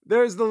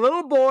 There's the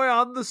little boy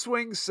on the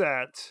swing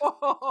set,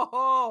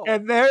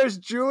 and there's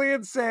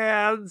Julian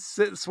Sands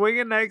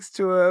swinging next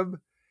to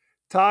him,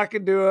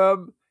 talking to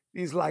him.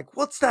 He's like,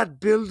 "What's that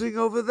building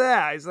over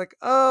there?" He's like,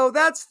 "Oh,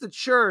 that's the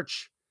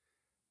church."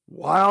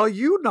 "Why are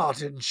you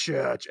not in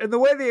church?" And the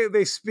way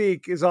they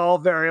speak is all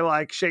very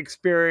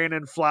Shakespearean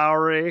and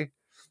flowery,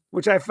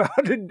 which I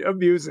found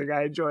amusing.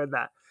 I enjoyed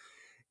that.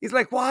 He's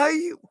like,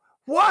 Why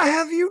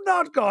have you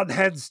not gone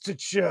hence to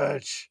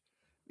church?"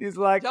 He's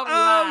like,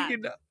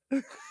 I'm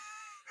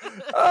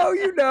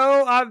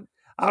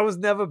I was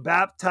never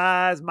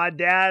baptized. My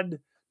dad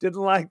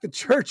didn't like the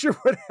church or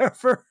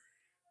whatever.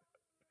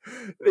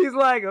 He's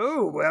like,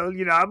 oh, well,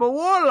 I'm a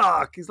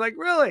warlock. He's like,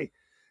 really?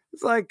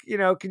 It's like,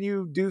 can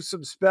you do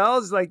some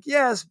spells? He's like,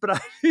 yes, but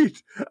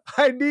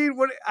I need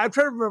what I'm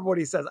trying to remember what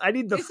he says. I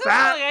need the He says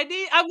fat.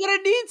 something, I'm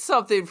gonna need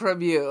something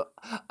from you.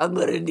 I'm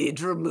gonna need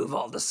to remove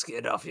all the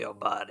skin off your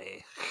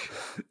body.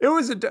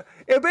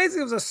 It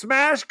basically was a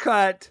smash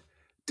cut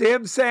to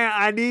him saying,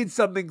 I need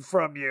something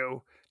from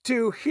you,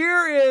 to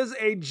here is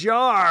a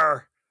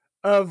jar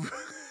of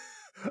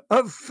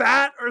of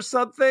fat or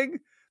something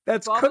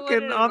that's Bubbling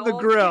cooking in on an the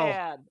old grill.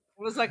 can.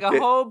 It was like a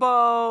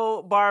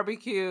hobo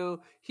barbecue,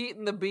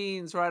 heating the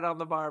beans right on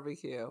the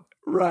barbecue.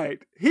 Right.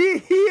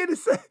 He had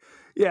said,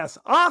 yes,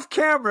 off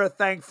camera,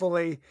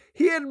 thankfully,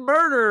 he had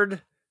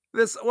murdered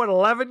this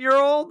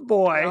 11-year-old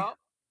boy. Yep.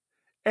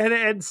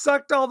 And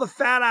sucked all the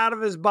fat out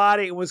of his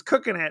body and was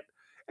cooking it.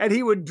 And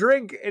he would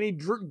drink, and he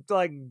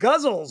like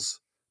guzzles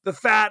the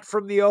fat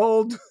from the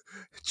old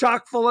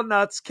chock full of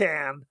nuts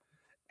can.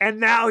 And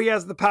now he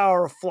has the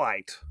power of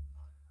flight.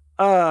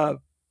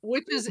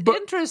 Which is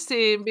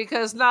interesting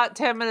because not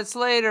 10 minutes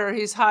later,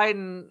 he's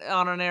hiding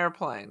on an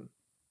airplane.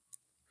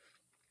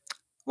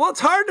 Well, it's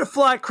hard to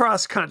fly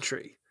cross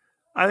country.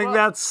 I think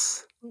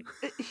that's...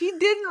 He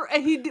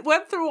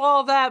went through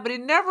all that, but he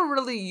never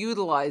really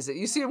utilized it.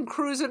 You see him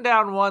cruising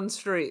down one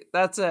street.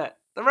 That's it.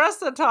 The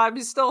rest of the time,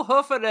 he's still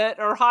hoofing it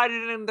or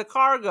hiding in the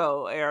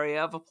cargo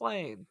area of a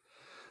plane.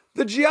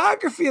 The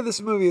geography of this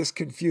movie is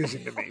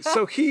confusing to me.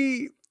 So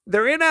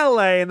they're in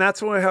LA, and that's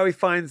how he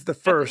finds the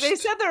first. They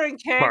said they're in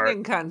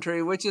Canyon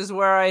Country, which is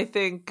where I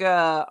think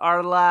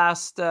our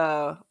last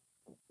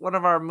one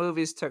of our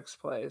movies took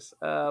place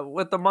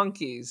with the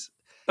monkeys.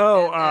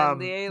 And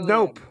the alien.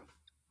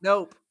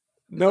 Nope.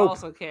 It's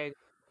also Canyon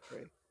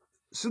Country.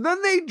 So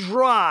then they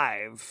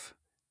drive,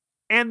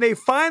 and they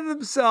find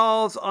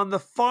themselves on the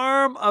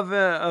farm of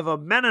a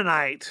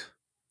Mennonite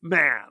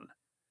man.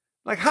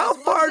 Like, how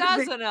far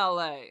did they... in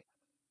LA?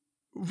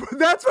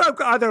 That's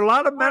what are there a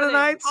lot of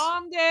Mennonites? Are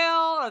they in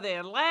Palmdale? Are they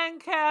in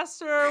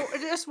Lancaster?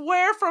 Just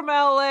where from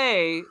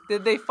LA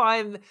did they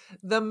find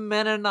the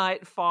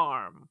Mennonite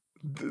farm?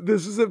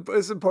 This is an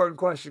important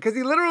question because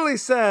he literally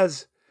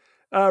says,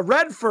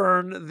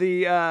 Redfern,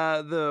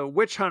 the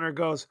witch hunter,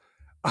 goes,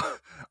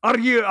 "Are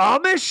you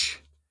Amish?"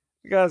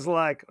 The guy's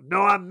like,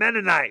 "No, I'm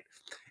Mennonite."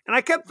 And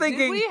I kept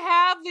thinking, did we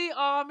have the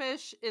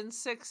Amish in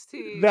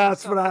 16?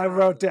 That's what I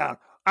wrote down.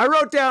 I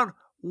wrote down,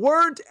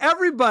 weren't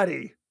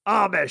everybody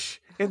Amish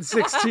in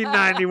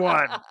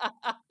 1691?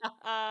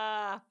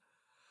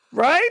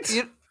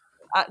 Right?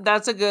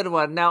 That's a good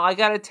one. Now, I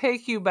got to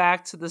take you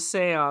back to the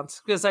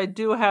seance because I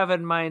do have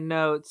in my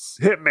notes.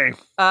 Hit me.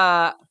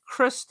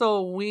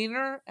 Crystal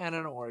wiener and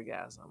an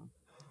orgasm.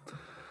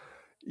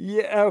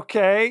 Yeah,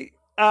 okay.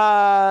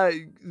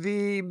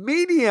 The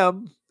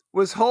medium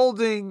was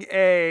holding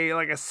a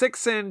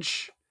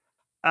 6-inch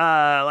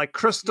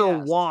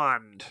crystal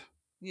wand.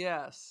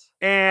 Yes.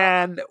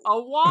 And a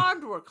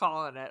wand, we're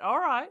calling it. All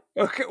right.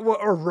 Okay, well,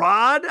 a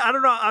rod? I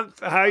don't know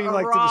how you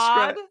like to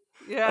describe it.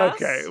 Yes.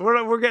 Okay,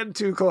 we're getting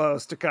too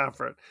close to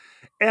comfort.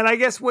 And I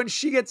guess when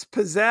she gets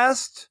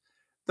possessed,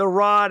 the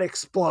rod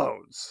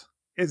explodes.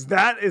 Is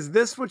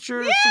this what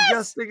you're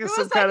suggesting? Is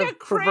some kind of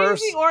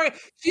perverse? Or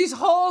she's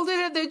holding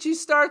it, then she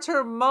starts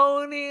her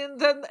moaning.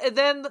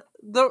 Then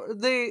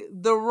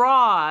the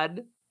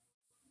rod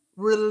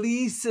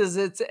releases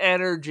its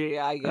energy.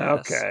 I guess.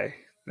 Okay,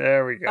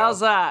 there we go.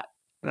 How's that?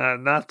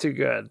 Not too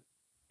good.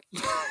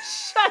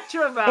 Shut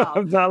your mouth.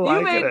 I'm not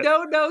liking it. You made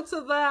no notes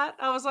of that?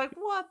 I was like,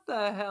 what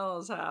the hell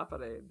is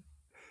happening?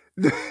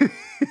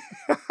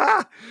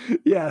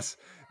 Yes.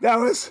 That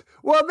was...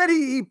 Well, then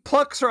he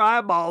plucks her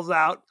eyeballs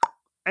out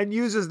and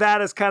uses that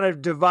as kind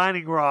of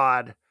divining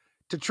rod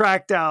to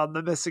track down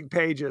the missing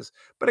pages.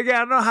 But again, I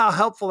don't know how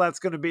helpful that's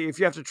going to be if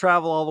you have to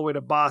travel all the way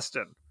to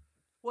Boston.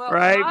 Well,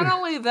 right? Not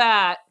only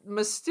that,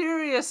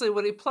 mysteriously,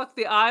 when he plucked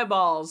the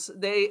eyeballs,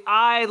 the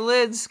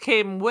eyelids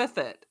came with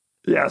it.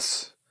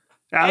 Yes,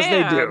 as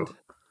they do.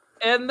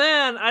 And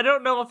then, I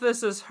don't know if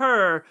this is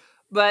her,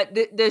 but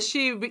does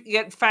she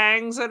get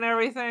fangs and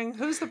everything?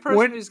 Who's the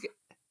person who's...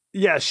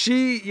 Yes,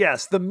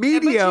 the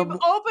medium...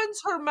 But she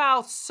opens her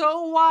mouth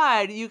so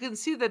wide, you can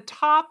see the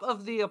top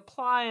of the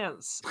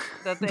appliance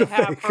that they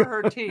have for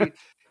her teeth.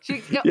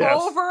 She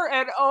over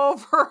and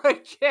over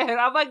again.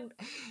 I'm like...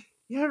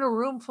 You're in a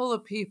room full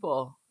of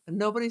people, and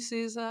nobody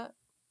sees that?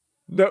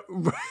 No,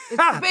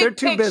 it's a big they're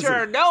too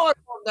picture. busy. No one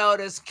will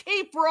notice.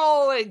 Keep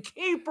rolling.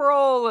 Keep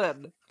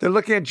rolling. They're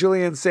looking at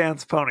Julian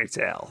Sands'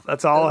 ponytail.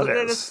 That's all it is.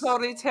 Looking at his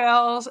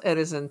ponytails and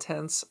his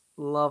intense,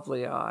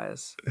 lovely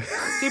eyes.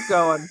 Keep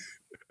going.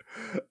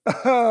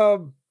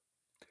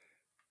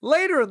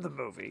 Later in the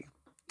movie,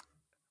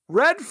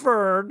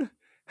 Redfern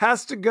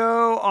has to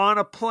go on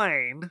a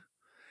plane.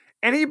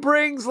 And he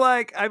brings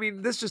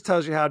this just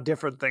tells you how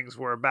different things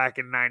were back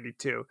in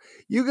 92.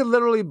 You could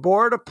literally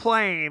board a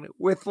plane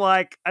with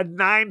a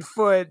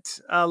 9-foot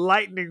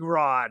lightning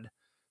rod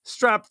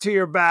strapped to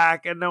your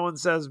back and no one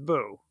says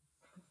boo.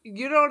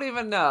 You don't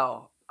even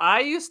know.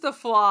 I used to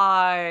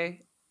fly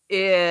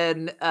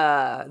in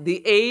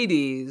the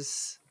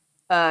 80s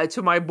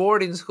to my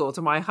boarding school,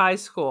 to my high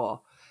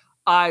school,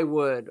 I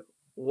would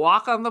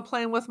walk on the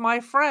plane with my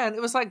friend.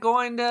 It was like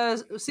going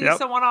to see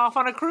someone off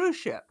on a cruise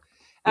ship.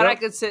 And I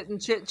could sit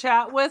and chit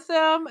chat with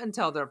them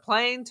until their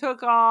plane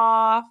took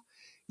off.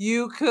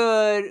 You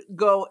could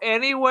go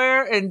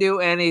anywhere and do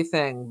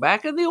anything.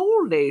 Back in the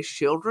old days,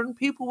 children,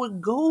 people would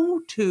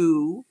go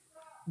to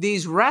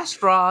these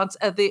restaurants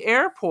at the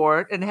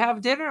airport and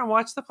have dinner and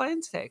watch the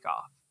planes take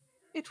off.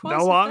 It was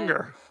no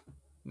longer.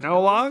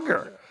 No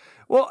longer.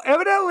 Well,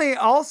 evidently,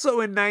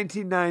 also in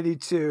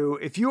 1992,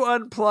 if you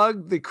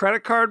unplugged the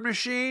credit card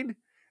machine,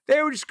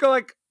 they would just go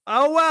like,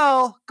 "Oh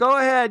well, go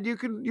ahead. You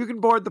can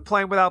board the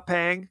plane without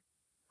paying."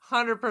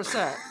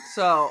 100%.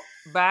 So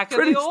back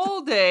in the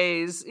old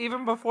days,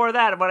 even before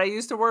that, when I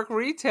used to work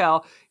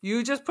retail,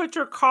 you just put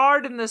your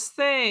card in this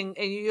thing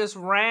and you just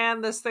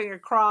ran this thing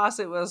across.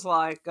 It was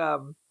like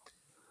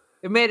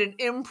it made an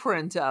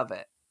imprint of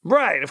it.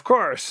 Right, of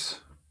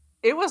course.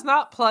 It was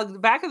not plugged.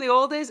 Back in the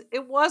old days,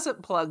 it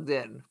wasn't plugged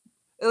in.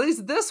 At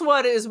least this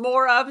one is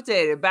more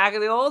updated. Back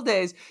in the old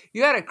days,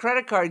 you had a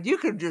credit card. You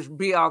could just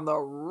be on the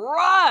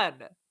run.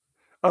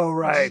 Oh,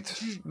 right.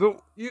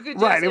 You could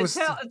just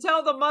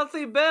until the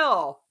monthly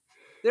bill.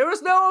 There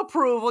was no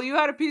approval. You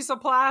had a piece of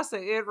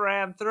plastic. It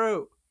ran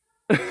through.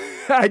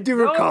 I do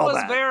recall that. No one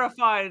was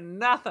verifying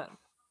nothing.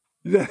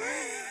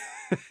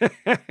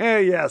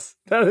 Yes,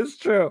 that is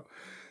true.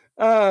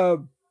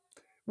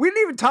 We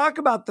didn't even talk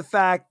about the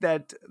fact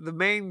that the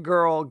main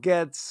girl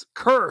gets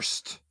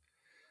cursed.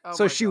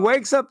 So she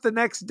wakes up the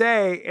next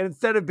day, and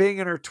instead of being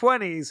in her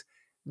 20s,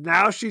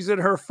 now she's in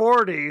her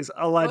 40s,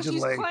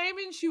 allegedly. Well, she's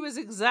claiming she was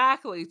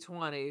exactly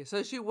 20.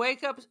 So she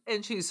wakes up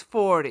and she's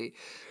 40.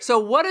 So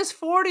what does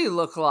 40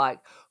 look like?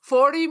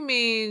 40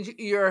 means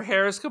your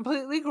hair is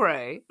completely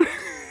gray.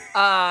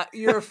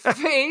 Your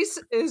face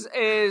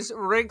is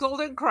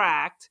wrinkled and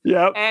cracked.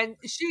 Yep. And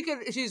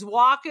she's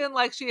walking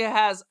like she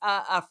has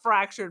a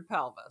fractured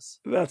pelvis.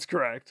 That's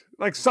correct.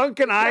 Like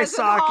sunken eye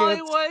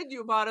sockets. In Hollywood,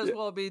 you might as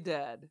well be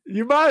dead.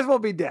 You might as well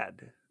be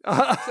dead.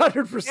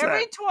 100%.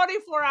 Every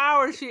 24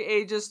 hours, she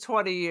ages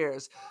 20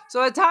 years.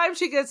 So at the time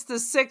she gets to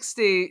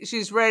 60,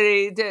 she's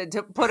ready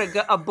to put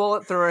a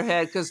bullet through her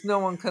head because no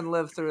one can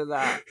live through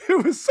that.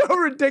 It was so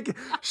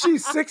ridiculous.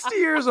 She's 60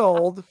 years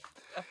old,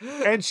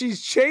 and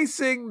she's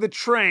chasing the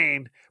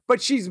train,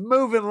 but she's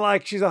moving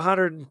like she's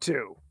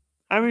 102.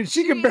 I mean,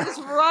 she's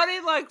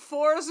running like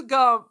Forrest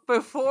Gump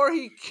before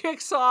he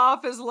kicks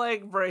off his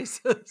leg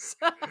braces.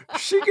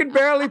 She can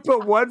barely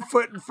put one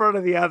foot in front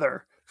of the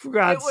other. For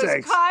God's sakes. It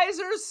was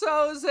Kaiser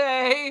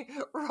Soze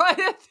right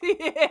at the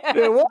end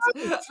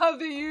of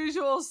The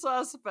Usual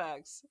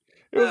Suspects.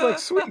 It was like,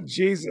 sweet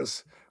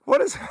Jesus.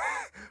 What is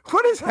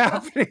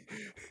happening?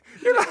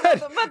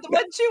 But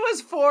when she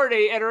was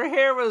 40 and her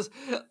hair was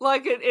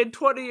like in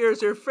 20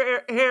 years, her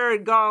hair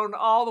had gone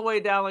all the way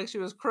down like she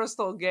was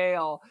Crystal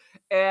Gale.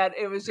 And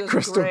it was just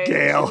Crystal great.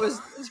 Gale.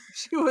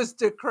 She was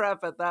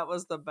decrepit. That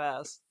was the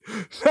best.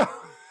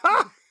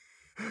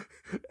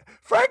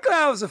 Frankly,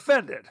 I was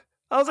offended.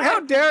 I was like, how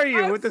dare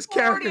you with this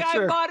 40,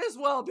 caricature? I might as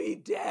well be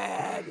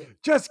dead.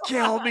 Just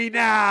kill me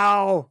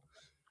now.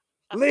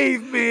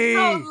 Leave me.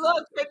 Don't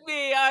look at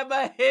me. I'm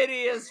a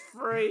hideous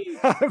freak.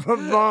 I'm a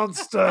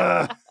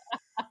monster.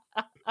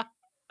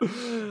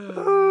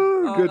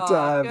 Good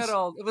times. Good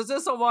old. Was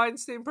this a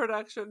Weinstein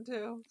production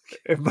too?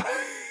 It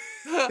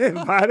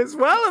might as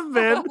well have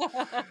been.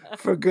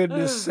 For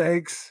goodness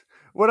sakes.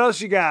 What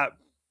else you got?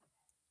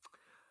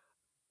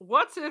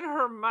 What's in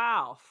her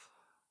mouth?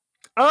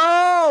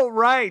 Oh,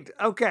 right.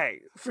 Okay.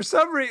 For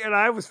some reason, and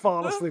I was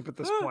falling asleep at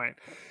this point.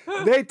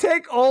 They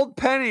take old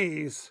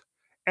pennies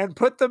and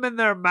put them in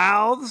their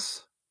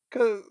mouths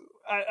because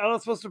I'm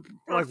not supposed to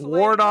like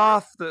ward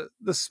off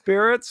the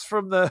spirits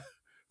from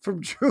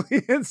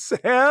Julian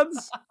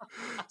Sands.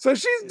 So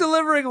she's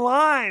delivering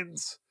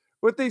lines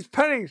with these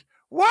pennies.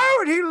 Why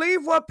would he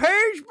leave a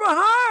page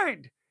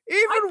behind?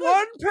 Even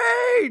one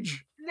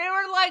page. They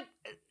were like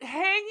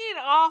hanging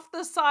off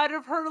the side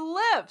of her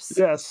lips.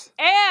 Yes.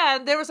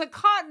 And there was a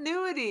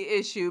continuity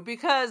issue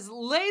because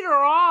later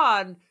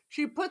on,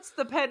 she puts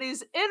the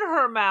pennies in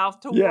her mouth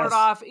to ward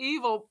off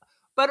evil.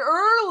 But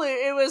earlier,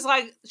 it was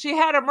like she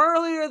had them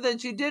earlier, then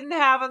she didn't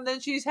have them,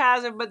 then she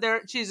has them, but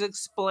she's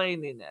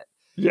explaining it.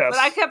 Yes. But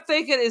I kept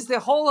thinking, is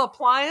the whole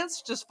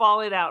appliance just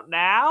falling out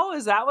now?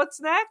 Is that what's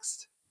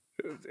next?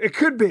 It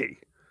could be.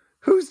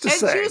 Who's to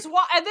say?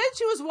 And then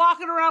she was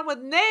walking around with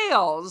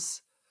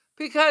nails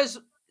because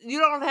you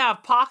don't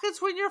have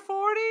pockets when you're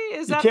 40?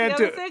 Is that the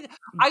other thing?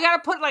 I got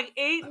to put like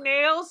 8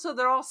 nails so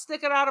they're all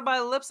sticking out of my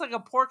lips like a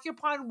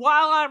porcupine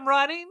while I'm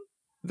running?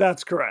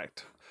 That's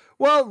correct.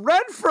 Well,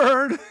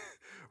 Redfern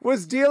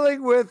was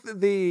dealing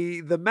with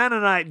the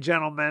Mennonite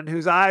gentleman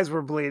whose eyes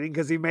were bleeding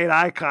because he made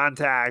eye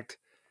contact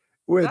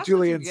with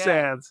Julian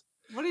Sands.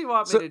 What do you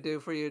want me to do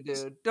for you,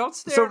 dude? Don't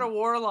stare at a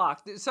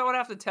warlock. Did someone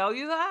have to tell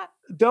you that?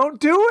 Don't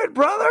do it,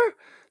 brother.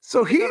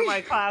 So he go to my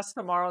class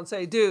tomorrow and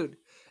say, dude,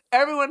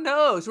 everyone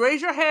knows.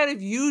 Raise your hand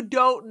if you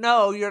don't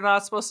know you're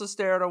not supposed to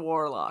stare at a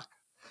warlock.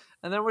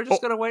 And then we're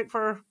just going to wait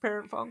for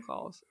parent phone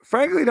calls.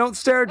 Frankly, don't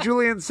stare at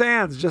Julian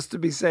Sands just to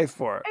be safe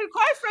for it. And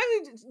quite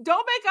frankly,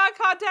 don't make eye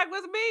contact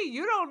with me.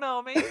 You don't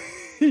know me.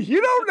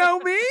 You don't know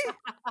me?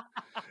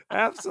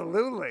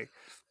 Absolutely.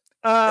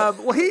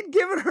 Well, he'd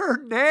given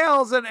her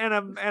nails and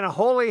a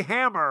holy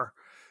hammer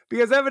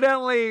because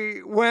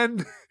evidently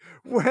when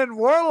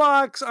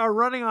warlocks are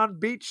running on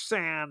beach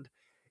sand,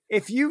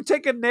 if you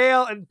take a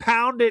nail and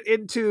pound it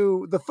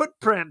into the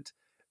footprint,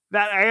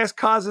 that I guess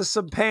causes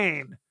some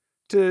pain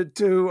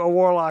to a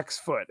warlock's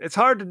foot. It's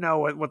hard to know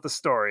what the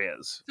story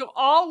is. So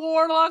all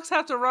warlocks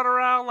have to run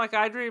around like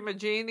I Dream of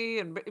Jeannie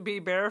and be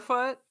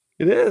barefoot?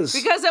 It is.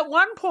 Because at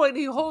one point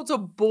he holds a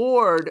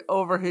board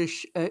over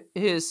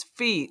his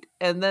feet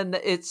and then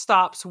it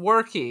stops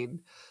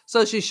working.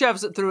 So she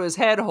shoves it through his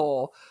head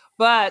hole.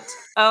 But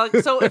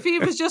so if he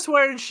was just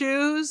wearing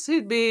shoes,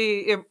 he'd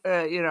be,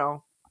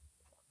 I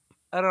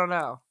don't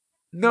know.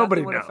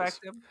 Nobody Nothing would knows.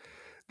 affect him.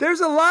 There's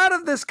a lot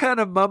of this kind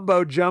of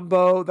mumbo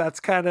jumbo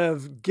that's kind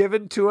of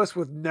given to us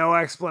with no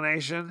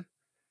explanation.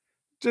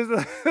 Just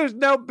there's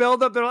no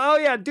build up. They're like, oh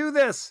yeah, do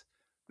this.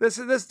 This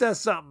does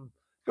something.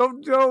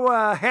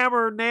 Go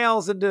hammer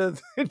nails into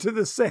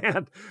the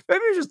sand.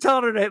 Maybe you're just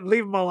telling her to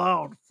leave him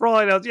alone. For all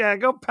I know, yeah,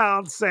 go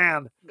pound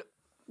sand.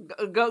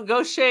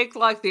 Go shake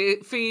like the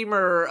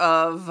femur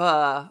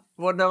of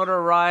Winona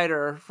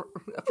Ryder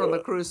from the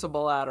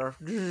Crucible at her.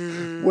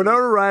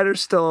 Winona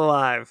Ryder's still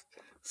alive.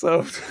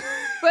 So,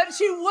 but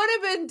she would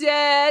have been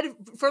dead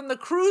from the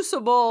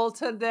Crucible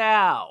to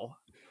now.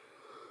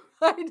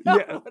 I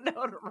know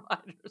Winona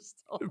Ryder's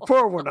still alive.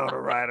 Poor Winona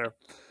Ryder.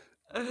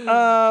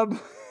 Oh,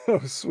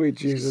 sweet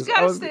Jesus. You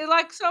gotta stay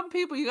like some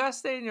people. You gotta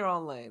stay in your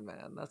own lane,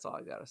 man. That's all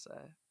I gotta say.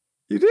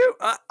 You do?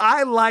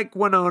 I like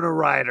Winona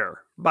Ryder,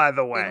 by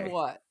the way. In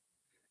what?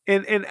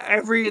 In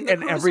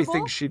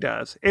everything she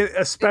does,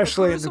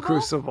 especially in the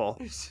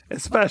Crucible,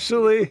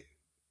 especially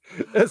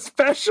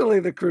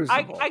the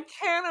Crucible. I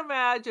can't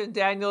imagine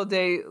Daniel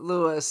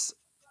Day-Lewis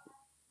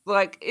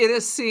like in a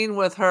scene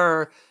with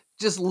her,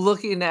 just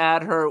looking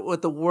at her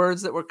with the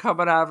words that were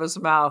coming out of his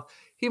mouth.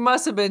 He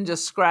must have been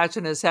just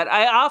scratching his head.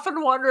 I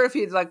often wonder if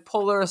he'd like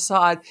pull her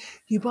aside.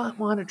 You might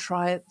want to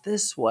try it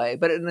this way,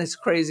 but in this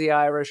crazy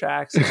Irish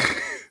accent.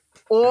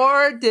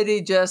 Or did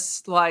he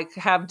just like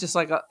have just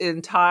like an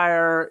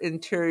entire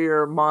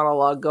interior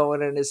monologue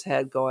going in his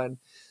head going,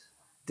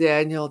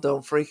 Daniel,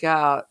 don't freak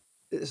out.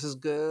 This is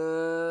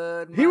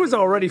good money. He was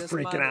already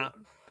freaking out.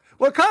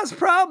 Well, it caused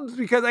problems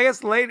because I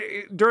guess later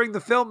during the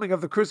filming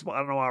of The Crucible, I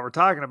don't know why we're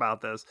talking about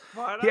this.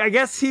 I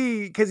guess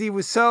because he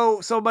was so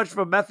much of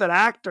a method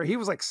actor, he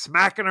was like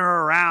smacking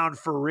her around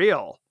for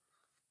real.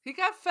 He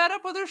got fed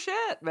up with her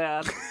shit,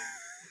 man.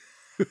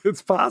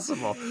 It's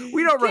possible.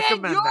 We don't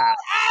recommend your that.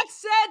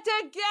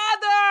 Accent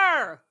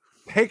together.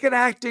 Take an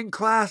acting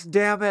class,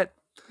 damn it.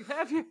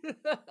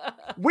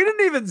 We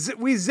didn't even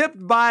we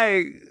zipped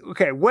by.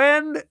 Okay,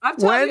 when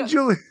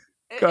Julie,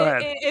 go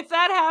ahead. If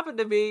that happened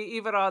to me,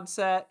 even on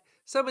set,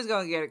 somebody's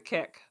gonna get a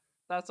kick.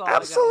 That's all.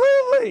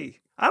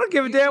 Absolutely. I don't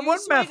give a damn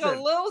what method.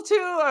 A little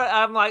too.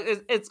 I'm like,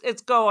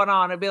 it's going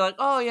on. I'd be like,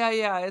 oh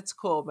yeah, it's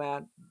cool,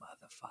 man,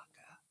 motherfucker.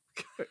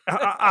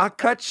 I'll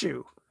cut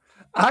you.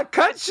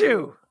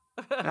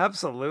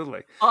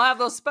 Absolutely. I'll have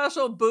those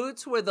special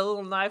boots where the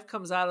little knife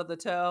comes out of the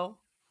toe.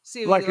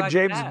 See, like a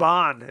James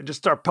Bond, and just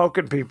start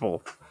poking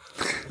people.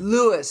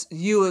 Lewis,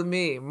 you and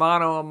me,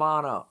 mano a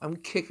mano. I'm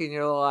kicking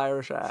your little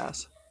Irish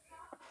ass.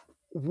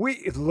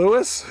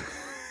 Lewis?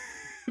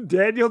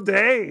 Daniel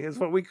Day is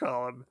what we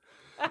call him.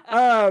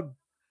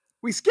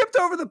 We skipped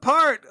over the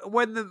part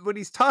when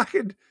he's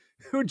talking,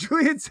 when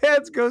Julian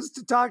Sands goes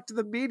to talk to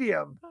the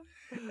medium.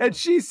 And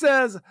she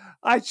says,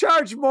 I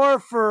charge more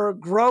for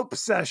group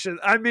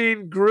sessions,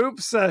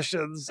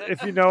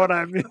 if you know what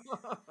I mean.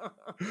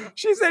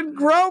 She said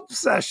group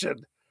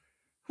session.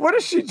 What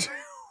does she do?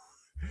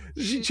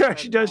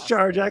 She does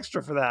charge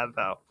extra for that,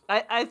 though.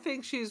 I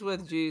think she's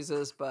with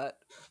Jesus, but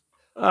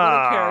what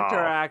a character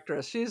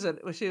actress. She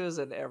was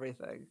in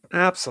everything.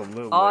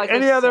 Absolutely.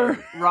 Any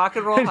other? Rock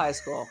and Roll High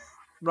School.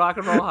 Rock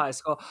and Roll High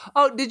School.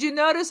 Oh, did you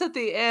notice at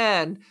the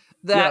end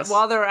that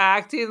while they're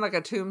acting, like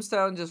a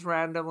tombstone just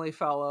randomly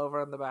fell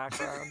over in the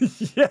background?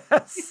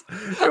 Yes.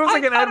 It was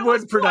like an Ed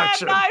Wood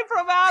production. Knife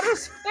from outer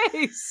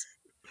space.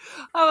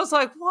 I was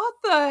like, what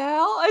the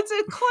hell?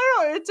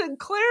 It's in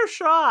clear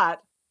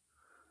shot.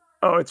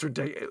 Oh, it's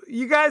ridiculous.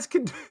 You guys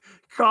can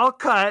call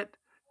cut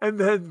and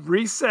then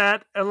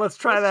reset and let's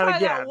try that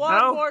again.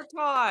 One more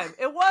time.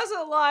 It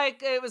wasn't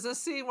like it was a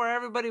scene where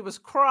everybody was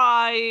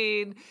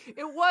crying.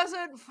 It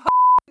wasn't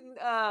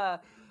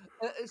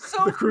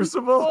so The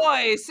Crucible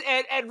voice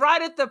and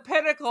right at the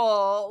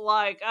pinnacle,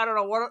 like I don't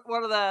know,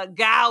 one of the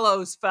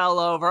gallows fell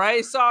over.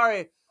 Hey,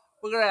 sorry,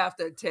 we're gonna have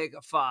to take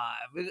a 5.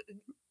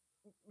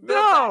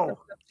 No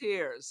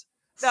tears.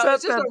 No,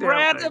 it's just a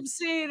random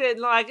scene and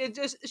like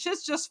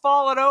shit's just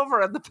falling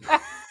over in the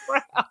background.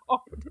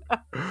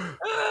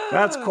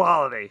 That's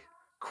quality.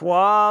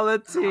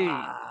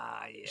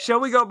 Yes.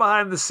 Shall we go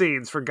behind the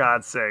scenes for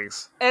God's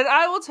sakes? And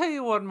I will tell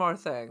you one more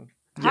thing.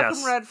 How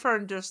come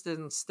Redfern just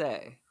didn't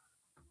stay?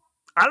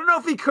 I don't know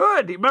if he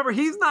could. Remember,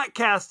 he's not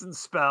casting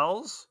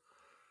spells,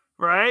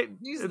 right?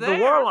 He's The there.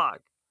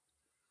 Warlock.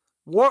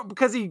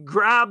 Because he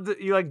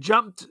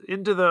jumped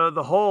into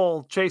the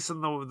hole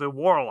chasing the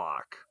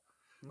Warlock.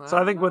 So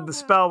I think when the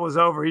spell was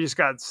over, he just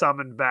got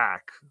summoned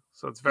back.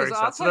 So it's very sad.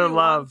 I'll So tell their you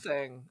love. one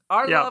thing.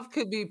 Our love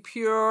could be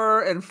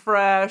pure and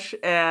fresh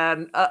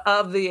and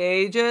of the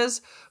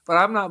ages, but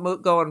I'm not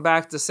going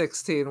back to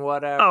 16,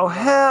 whatever. Oh,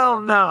 hell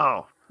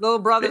no. Little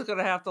brother's going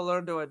to have to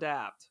learn to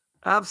adapt.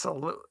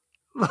 Absolutely.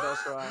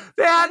 That's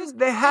right.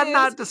 They had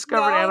not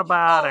discovered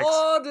antibiotics.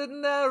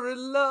 Ordinary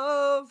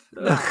love.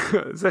 No.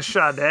 Is that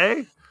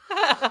Sade?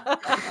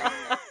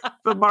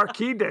 The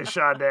Marquis de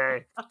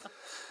Sade.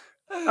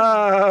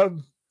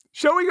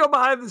 Shall we go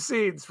behind the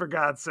scenes, for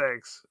God's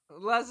sakes?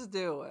 Let's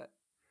do it.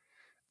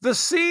 The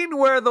scene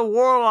where the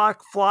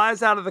Warlock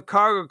flies out of the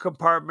cargo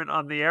compartment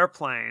on the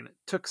airplane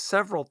took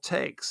several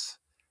takes.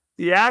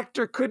 The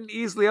actor couldn't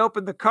easily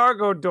open the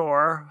cargo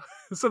door,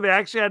 so they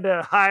actually had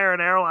to hire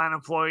an airline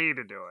employee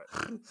to do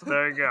it. So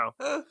there you go.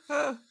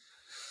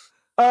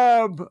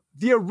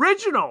 The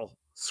original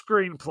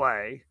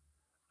screenplay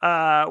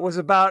was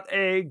about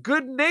a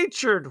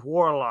good-natured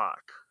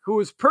Warlock who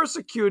was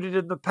persecuted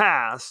in the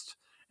past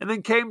and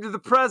then came to the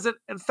present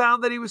and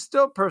found that he was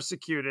still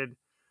persecuted.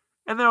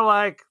 And they're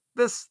like,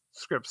 this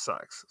script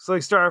sucks. So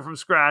they started from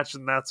scratch,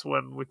 and that's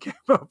when we came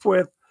up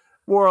with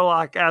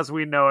Warlock as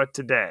we know it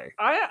today.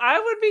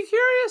 I would be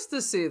curious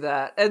to see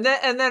that. And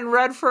then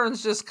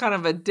Redfern's just kind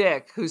of a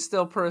dick who's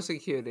still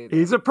persecuting.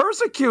 He's a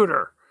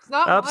persecutor. It's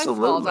not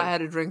Absolutely. my fault I had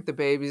to drink the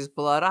baby's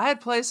blood. I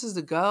had places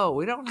to go.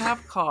 We don't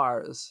have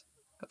cars.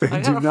 They I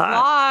do gotta not.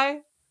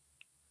 fly.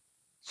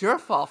 It's your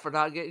fault for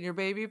not getting your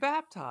baby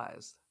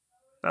baptized.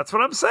 That's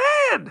what I'm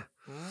saying.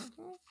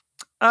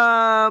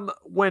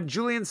 When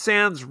Julian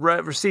Sands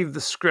received the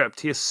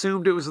script, he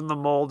assumed it was in the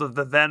mold of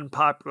the then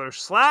popular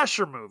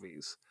slasher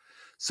movies.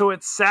 So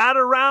it sat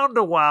around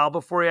a while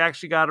before he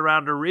actually got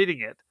around to reading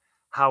it.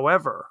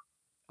 However,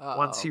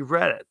 once he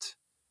read it,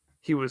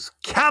 he was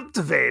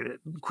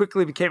captivated and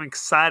quickly became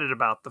excited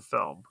about the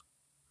film.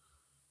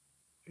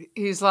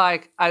 He's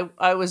like,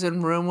 I was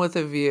in Room with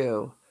a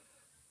View,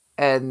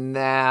 and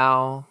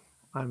now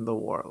I'm the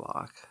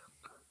Warlock.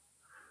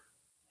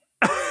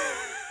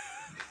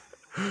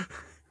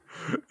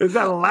 Is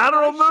that a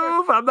lateral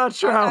move? I'm not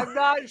sure. I'm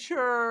not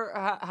sure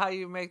how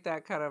you make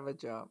that kind of a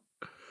jump.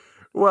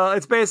 Well,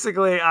 it's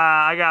basically,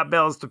 I got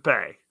bills to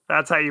pay.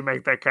 That's how you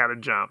make that kind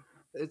of jump.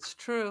 It's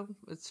true.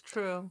 It's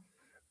true.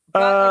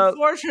 But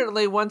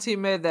unfortunately, once he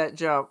made that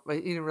jump,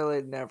 he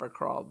really never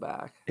crawled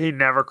back. He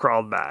never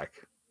crawled back.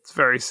 It's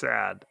very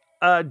sad.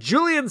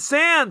 Julian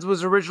Sands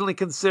was originally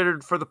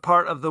considered for the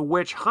part of the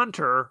witch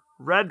hunter,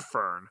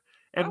 Redfern,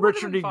 and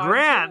Richard E.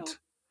 Grant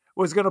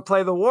was going to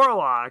play the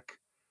Warlock,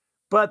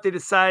 but they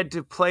decided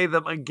to play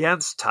them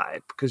against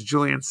type because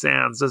Julian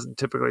Sands doesn't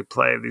typically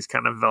play these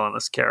kind of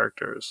villainous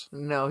characters.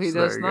 No, he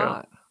does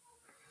not.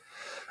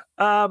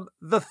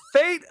 The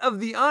fate of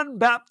the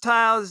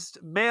unbaptized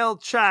male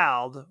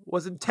child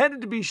was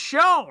intended to be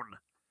shown,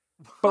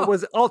 but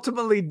was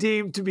ultimately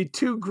deemed to be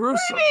too gruesome.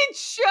 What do you mean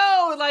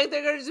show? Like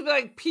they're going to just be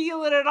like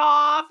peeling it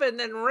off and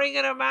then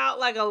wringing him out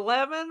like a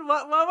lemon?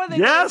 What were they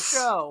going to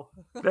show?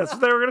 That's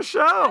what they were going to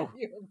show.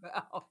 Your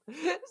mouth.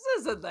 This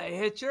isn't the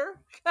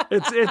Hitcher.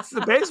 It's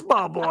the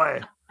baseball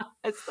boy.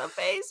 It's the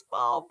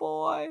baseball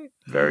boy.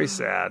 Very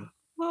sad.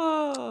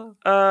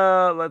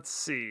 Let's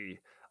see.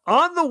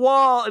 On the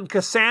Wall and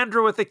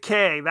Cassandra with a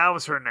K. That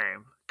was her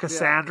name.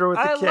 Cassandra with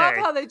a K. I love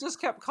how they just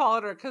kept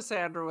calling her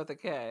Cassandra with a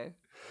K.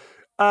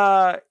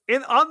 On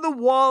the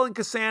wall in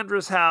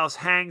Cassandra's house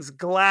hangs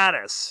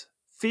Gladys,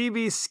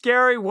 Phoebe's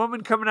scary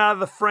woman coming out of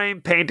the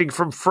frame painting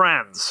from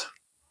Friends.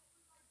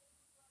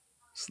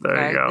 So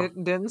there you go.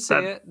 Didn't see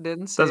it.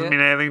 Doesn't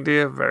mean anything to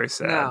you? Very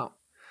sad.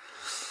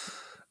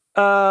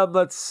 No.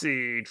 Let's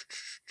see.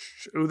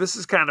 Ooh, this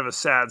is kind of a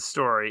sad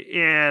story.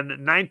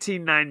 In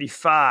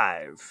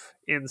 1995,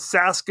 in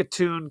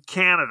Saskatoon,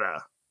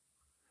 Canada,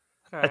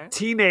 a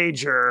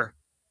teenager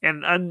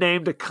and an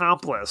unnamed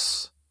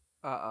accomplice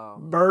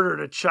murdered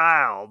a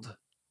child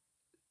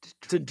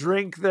to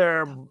drink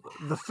the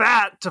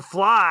fat to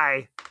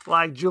fly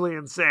like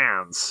Julian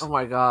Sands. Oh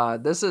my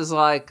God. This is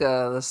like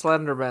the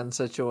Slenderman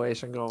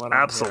situation going on.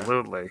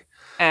 Absolutely. Here.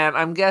 And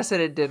I'm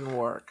guessing it didn't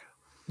work.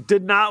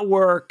 Did not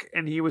work,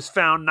 and he was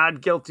found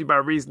not guilty by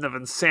reason of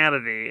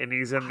insanity, and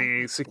he's in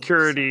the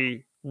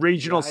Security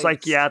Regional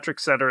Psychiatric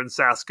Center in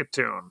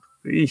Saskatoon.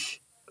 Eesh.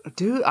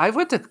 Dude, I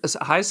went to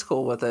high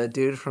school with a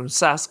dude from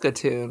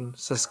Saskatoon,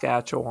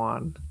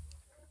 Saskatchewan.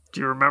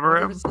 Do you remember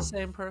him? It's the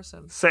same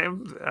person.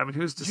 Same. I mean,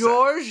 who's to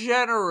George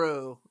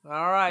Genereux.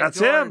 All right, that's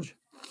George. him.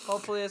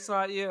 Hopefully, it's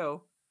not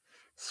you.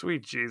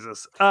 Sweet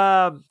Jesus,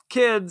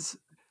 kids.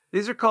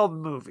 These are called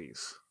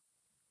movies.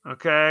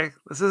 Okay,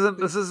 this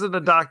isn't a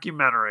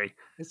documentary.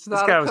 It's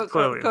not a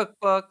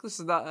cookbook.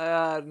 This is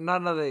not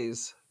none of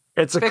these.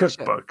 It's fiction. A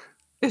cookbook.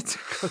 It's a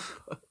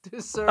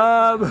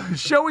cookbook.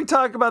 Shall we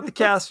talk about the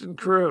cast and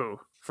crew?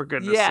 For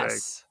goodness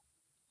sake.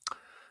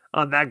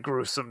 On that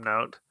gruesome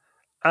note.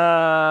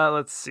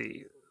 Let's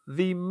see.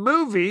 The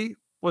movie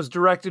was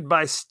directed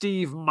by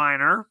Steve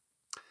Miner,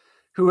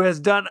 who has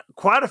done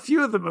quite a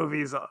few of the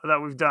movies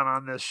that we've done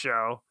on this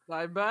show.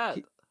 I bet.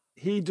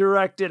 He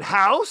directed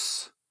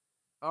House,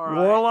 All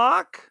right.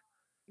 Warlock,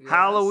 Yes.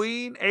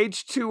 Halloween,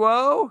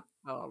 H2O,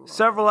 Oh,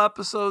 several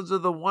episodes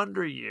of The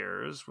Wonder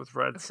Years with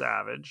Red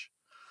Savage.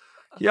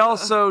 He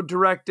also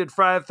directed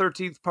Friday the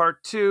 13th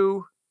Part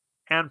 2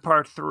 and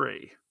Part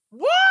 3.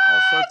 What?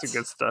 All sorts of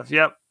good stuff.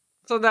 Yep.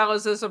 So now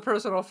is this a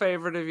personal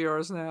favorite of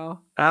yours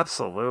now?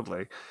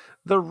 Absolutely.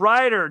 The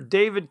writer,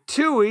 David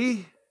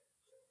Toohey,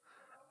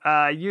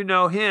 you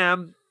know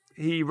him.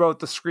 He wrote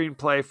the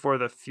screenplay for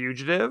The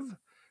Fugitive,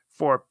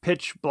 for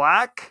Pitch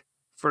Black,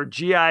 for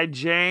G.I.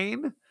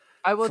 Jane.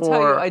 I will tell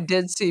you, I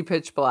did see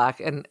Pitch Black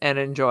and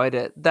enjoyed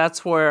it.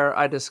 That's where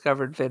I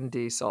discovered Vin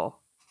Diesel.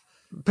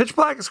 Pitch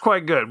Black is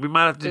quite good. We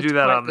might have to do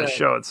that on the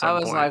show at some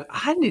point. I was like,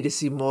 I need to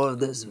see more of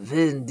this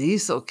Vin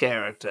Diesel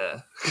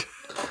character.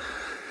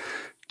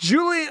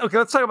 Okay,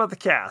 let's talk about the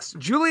cast.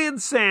 Julian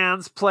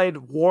Sands played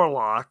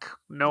Warlock.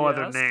 No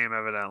other name,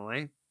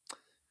 evidently.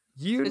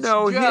 It's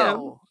know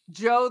him.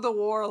 Joe the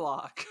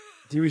Warlock.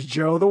 He was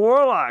Joe the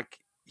Warlock.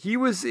 He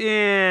was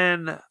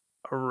in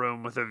A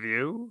Room with a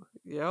View.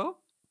 Yep.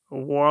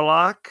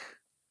 Warlock,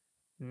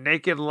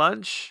 Naked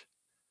Lunch,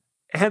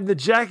 and the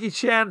Jackie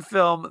Chan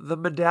film, The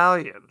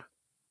Medallion.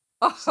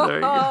 So there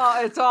you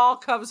go. It all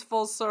comes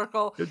full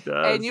circle. It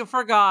does. And you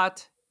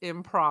forgot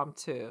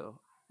Impromptu.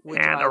 And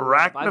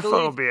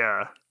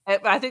Arachnophobia.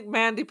 I think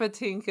Mandy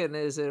Patinkin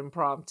is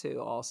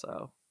Impromptu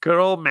also. Good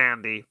old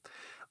Mandy.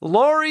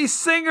 Laurie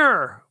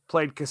Singer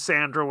played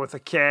Cassandra with a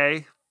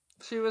K.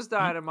 She was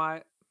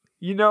dynamite.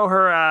 You know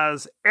her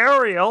as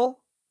Ariel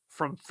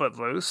from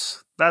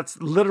Footloose.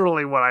 That's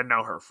literally what I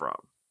know her from.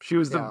 She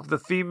was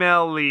the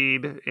female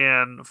lead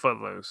in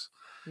Footloose.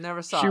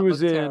 Never saw she it.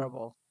 Was in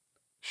terrible.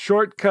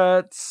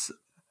 Shortcuts.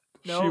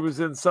 Nope. She was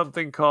in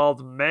something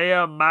called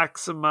Mea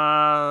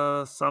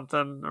Maxima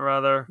something or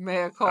other.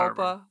 Mea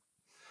Culpa.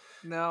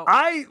 No.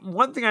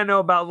 One thing I know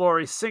about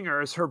Laurie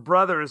Singer is her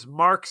brother is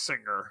Mark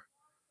Singer,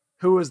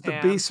 who was the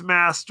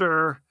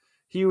Beastmaster.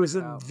 He was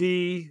in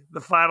The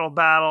Final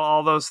Battle,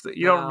 all those things.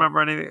 You don't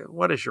remember anything?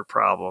 What is your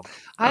problem?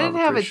 I didn't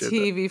have a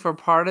TV for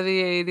part of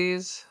the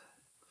 80s.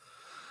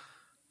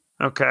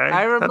 Okay.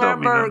 I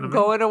remember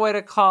going away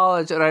to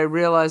college and I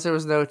realized there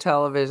was no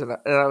television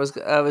and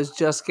I was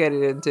just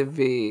getting into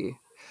V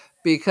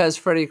because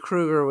Freddy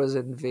Krueger was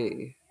in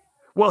V.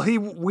 Well, he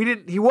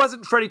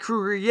wasn't Freddy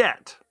Krueger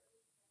yet.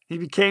 He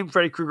became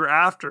Freddy Krueger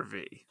after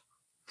V.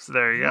 So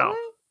there you go.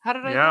 How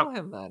did I know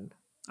him then?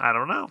 I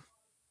don't know.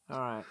 All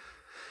right.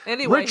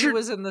 Anyway, he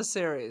was in the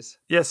series.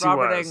 Yes,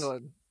 Robert he was.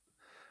 Englund.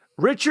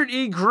 Richard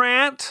E.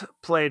 Grant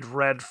played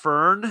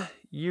Redfern.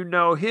 You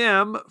know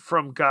him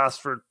from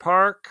Gosford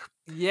Park.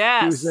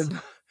 Yes.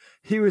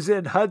 He was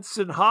in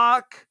Hudson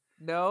Hawk.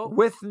 No.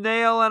 With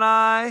Nail and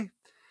I.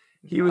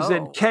 He was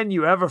in Can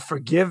You Ever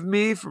Forgive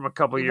Me from a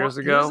couple years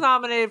ago. He was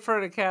nominated for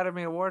an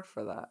Academy Award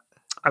for that.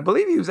 I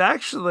believe he was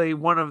actually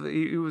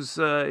he was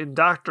in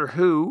Doctor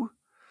Who.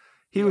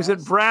 He was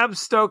in Bram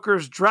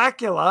Stoker's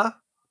Dracula.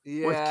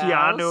 With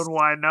Keanu and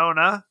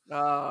Winona.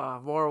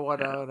 More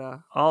Winona. Yeah,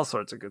 all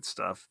sorts of good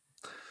stuff.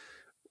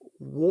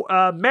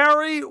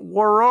 Mary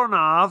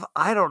Woronov.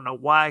 I don't know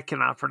why I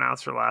cannot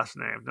pronounce her last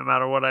name, no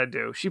matter what I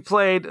do. She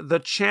played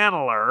the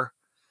Channeler.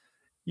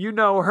 You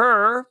know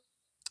her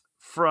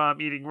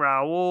from Eating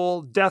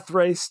Raoul, Death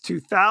Race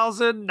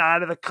 2000,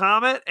 Night of the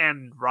Comet,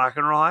 and Rock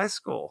and Roll High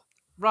School.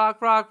 Rock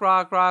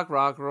and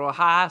Roll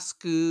High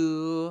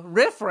School.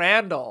 Riff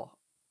Randall.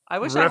 I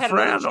wish I had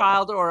a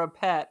child or a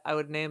pet. I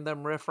would name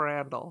them Riff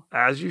Randall.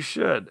 As you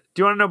should.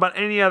 Do you want to know about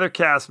any other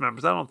cast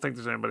members? I don't think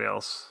there's anybody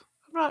else.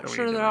 I'm not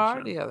sure there are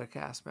any other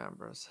cast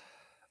members.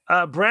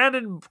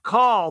 Brandon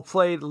Call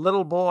played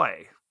Little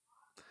Boy.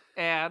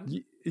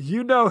 And?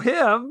 You know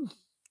him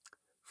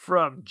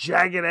from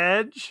Jagged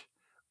Edge,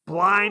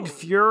 Blind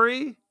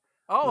Fury.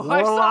 Oh, Warlock.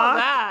 I saw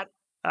that.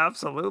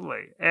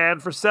 Absolutely.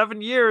 And for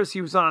 7 years,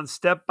 he was on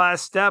Step by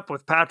Step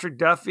with Patrick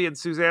Duffy and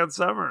Suzanne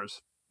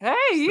Summers. Hey,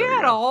 he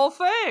had a whole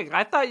thing.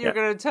 I thought you were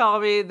going to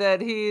tell me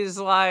that he's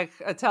like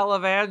a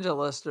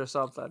televangelist or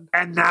something.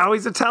 And now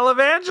he's a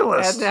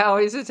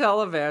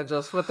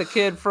televangelist. With the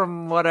kid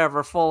from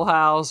whatever, Full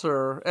House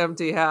or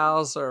Empty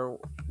House or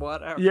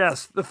whatever.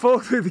 Yes,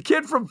 the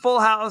kid from Full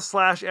House /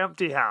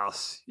 Empty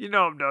House. You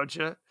know him, don't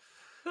you?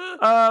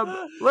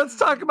 Let's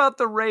talk about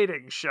the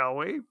ratings, shall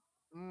we?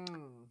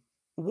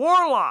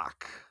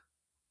 Warlock,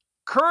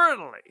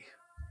 currently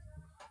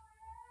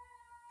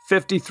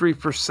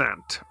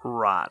 53%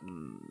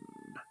 rotten.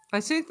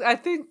 I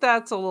think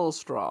that's a little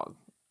strong.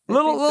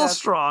 Little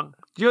strong.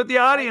 Do you know what the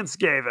audience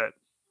gave it?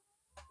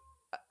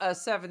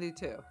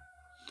 72.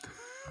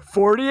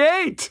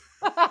 48.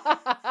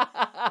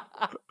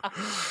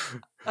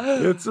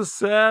 It's a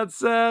sad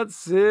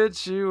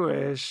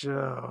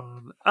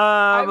situation.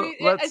 To me,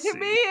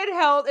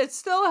 it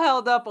still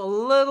held up a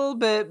little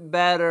bit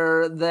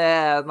better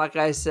than, like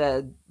I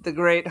said, the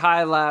Great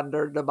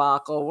Highlander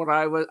debacle. When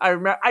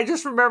I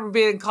just remember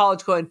being in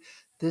college going,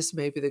 "This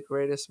may be the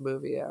greatest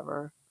movie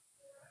ever."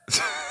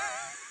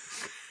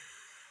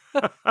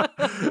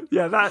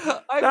 Yeah,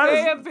 that I that may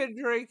is, have been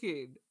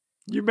drinking.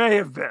 you may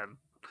have been.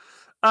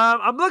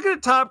 I'm looking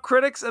at top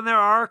critics, and there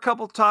are a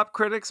couple top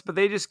critics, but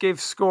they just gave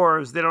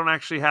scores. They don't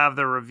actually have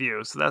their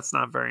review, so that's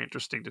not very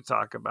interesting to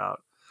talk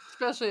about.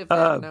 Especially if they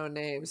have no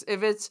names.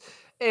 If it's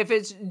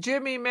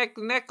Jimmy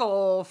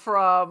McNichol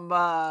from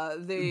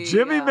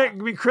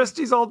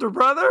Christie's older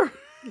brother,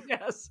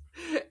 yes,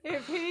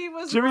 if he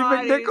was Jimmy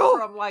writing McNichol,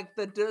 from like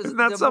the isn't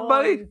that Des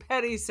somebody? Moines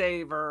Penny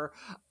Saver,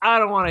 I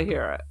don't want to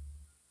hear it.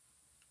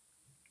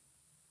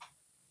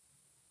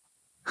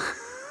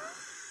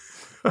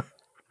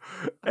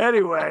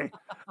 Anyway,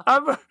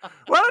 why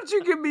don't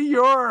you give me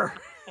your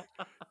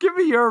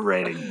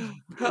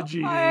rating,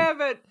 GD? I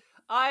haven't.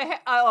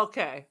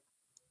 Okay.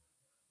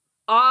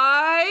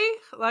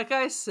 Like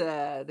I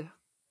said,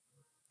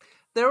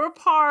 there were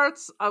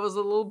parts I was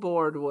a little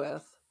bored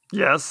with.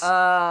 Yes.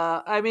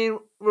 I mean,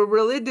 we're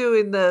really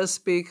doing this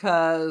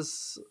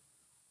because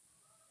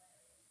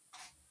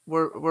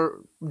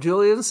we're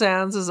Julian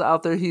Sands is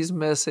out there. He's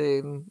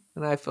missing,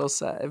 and I feel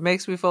sad. It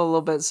makes me feel a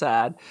little bit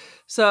sad.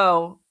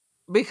 So,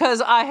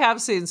 because I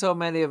have seen so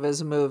many of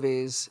his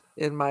movies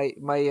in my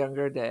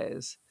younger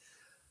days.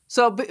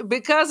 So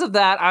because of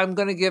that, I'm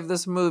going to give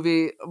this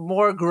movie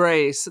more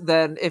grace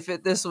than if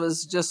this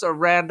was just a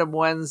random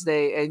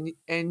Wednesday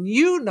and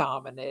you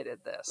nominated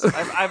this.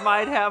 I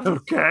might have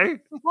okay.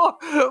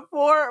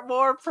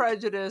 more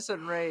prejudice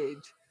and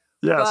rage.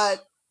 Yes.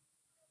 But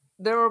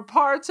there were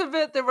parts of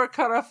it that were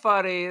kind of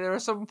funny. There were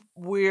some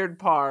weird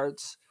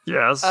parts.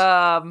 Yes.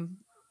 I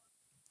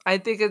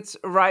think it's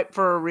ripe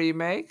for a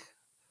remake.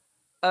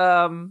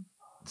 So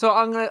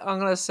I'm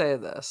gonna say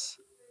this.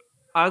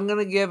 I'm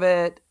gonna give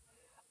it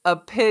a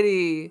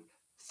pity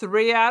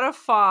 3 out of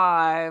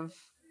 5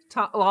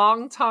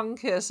 long tongue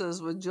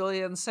kisses with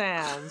Julian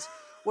Sands,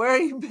 where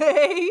he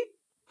may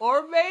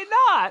or may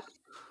not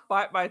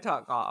bite my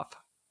tongue off.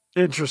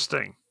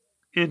 Interesting.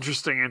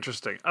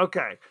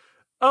 Okay.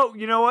 Oh,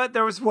 you know what?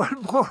 There was one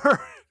more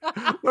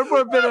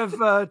bit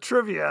of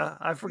trivia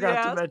I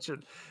forgot to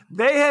mention.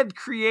 They had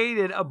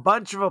created a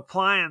bunch of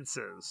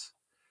appliances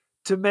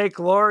to make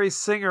Laurie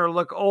Singer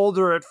look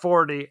older at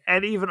 40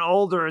 and even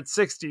older at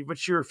 60, but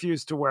she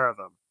refused to wear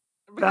them.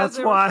 Because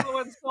they were so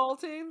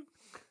insulting?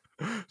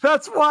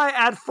 That's why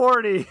at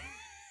 40,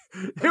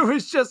 it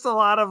was just a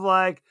lot of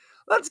like,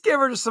 let's give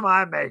her some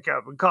eye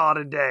makeup and call it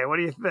a day. What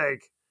do you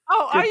think?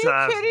 Oh, Good are you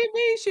times. kidding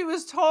me? She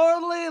was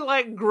totally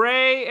like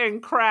gray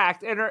and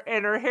cracked, and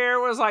her hair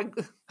was like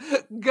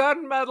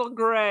gunmetal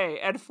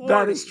gray at 40.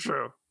 That is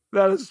true.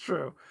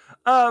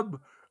 I'm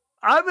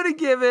gonna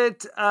give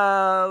it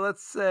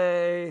let's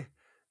say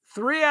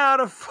 3 out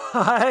of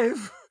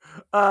 5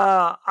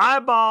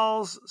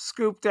 eyeballs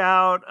scooped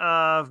out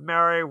of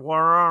Mary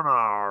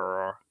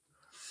Warner.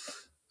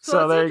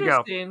 So there you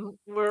go.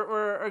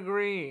 We're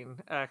agreeing,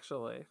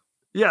 actually.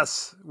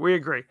 Yes, we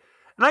agree.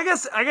 And I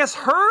guess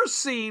her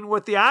scene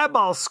with the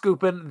eyeball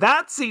scooping,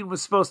 that scene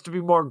was supposed to be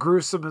more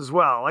gruesome as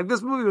well. Like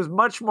this movie was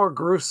much more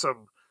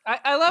gruesome.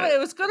 I love it. It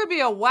was going to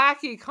be a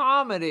wacky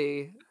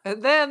comedy.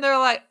 And then they're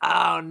like,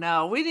 oh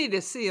no, we need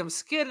to see him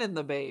skinning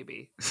the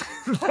baby.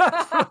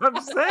 That's what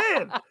I'm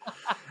saying.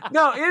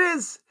 No,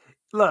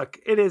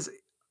 it is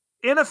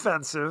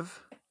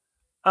inoffensive.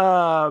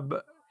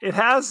 It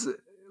has,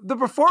 the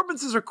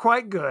performances are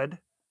quite good,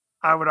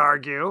 I would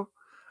argue.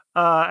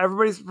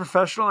 Everybody's a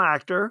professional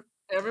actor.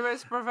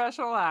 Everybody's a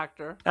professional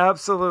actor.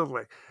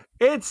 Absolutely.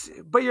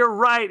 But you're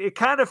right. It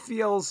kind of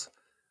feels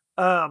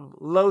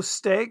low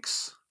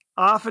stakes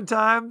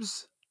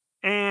oftentimes.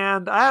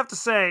 And I have to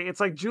say,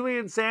 it's like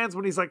Julian Sands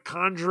when he's like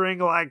conjuring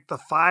like the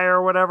fire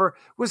or whatever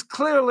was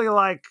clearly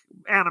like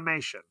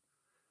animation.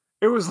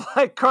 It was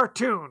like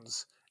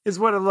cartoons is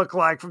what it looked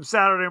like from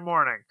Saturday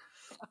morning.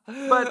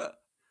 But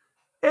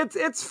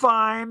it's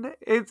fine.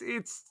 It's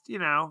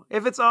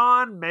if it's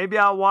on, maybe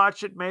I'll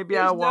watch it. Maybe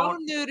I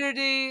won't. There's no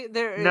nudity.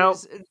 There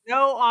is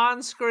no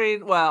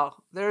on-screen.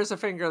 Well, there's a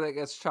finger that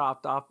gets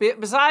chopped off.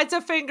 Besides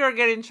a finger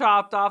getting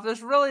chopped off,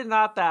 there's really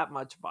not that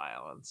much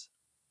violence.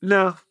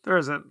 No, there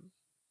isn't.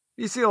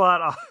 You see a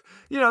lot of,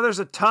 there's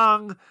a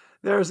tongue.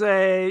 There's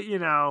a,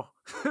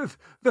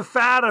 the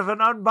fat of an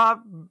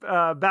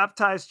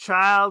unbaptized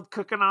child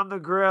cooking on the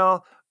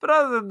grill. But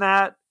other than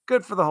that,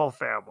 good for the whole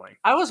family.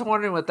 I was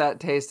wondering what that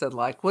tasted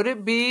like. Would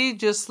it be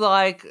just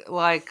like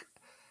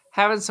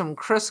having some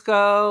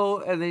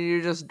Crisco and then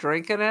you're just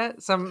drinking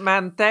it? Some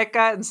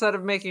manteca instead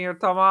of making your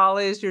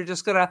tamales? I'm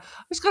just gonna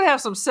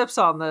have some sips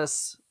on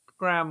this,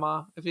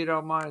 Grandma, if you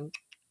don't mind.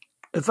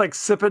 It's like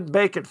sipping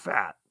bacon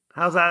fat.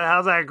 How's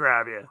that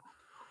grab you?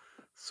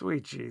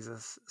 Sweet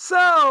Jesus.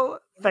 So,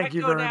 thank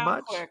you very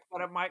much. Quick,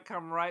 but it might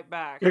come right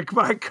back. It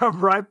might come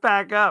right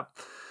back up.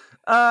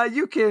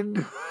 You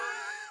can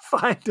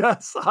find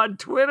us on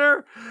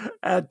Twitter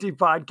at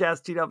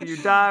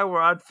TPodcastTWDie.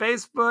 We're on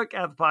Facebook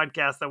at the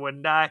Podcast That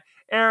Wouldn't Die.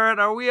 Aaron,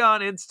 are we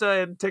on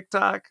Insta and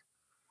TikTok?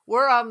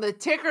 We're on the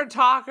Ticker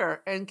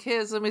Talker. And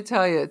kids, let me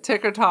tell you,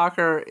 Ticker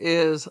Talker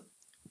is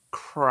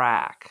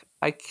crack.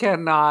 I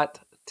cannot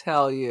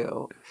tell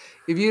you.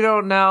 If you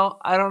don't know,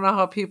 I don't know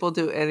how people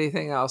do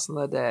anything else in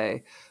the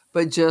day.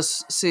 but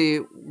just see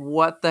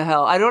what the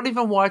hell. I don't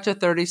even watch a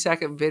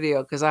 30-second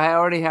video because I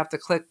already have to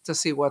click to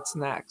see what's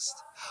next.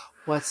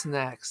 What's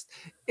next?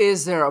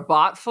 Is there a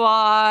bot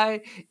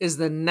fly? Is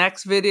the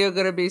next video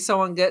going to be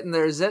someone getting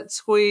their zit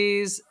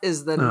squeeze?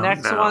 Is the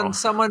next one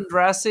someone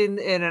dressing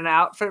in an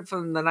outfit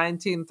from the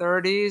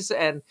 1930s?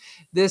 And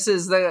this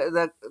is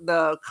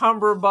the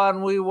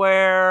cummerbund we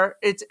wear.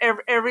 It's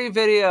every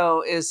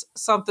video is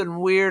something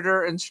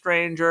weirder and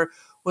stranger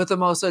with the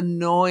most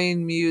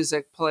annoying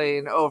music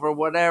playing over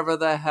whatever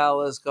the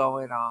hell is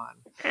going on.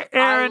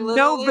 Aaron,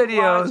 no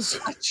videos.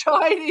 A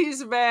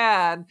Chinese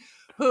man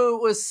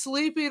who was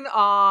sleeping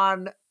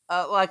on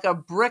like a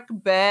brick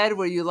bed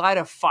where you light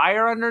a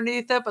fire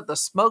underneath it, but the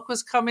smoke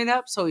was coming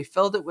up, so he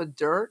filled it with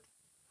dirt.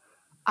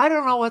 I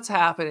don't know what's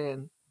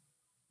happening.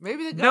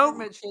 Maybe the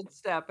government should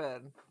step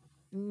in.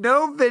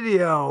 No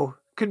video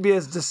can be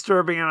as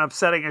disturbing and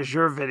upsetting as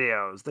your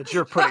videos that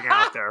you're putting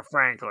out there,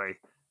 frankly.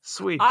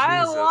 Sweet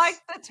I Jesus.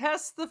 like to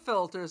test the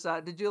filters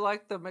out. Did you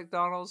like the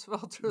McDonald's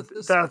filter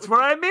this That's week?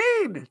 what I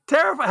mean.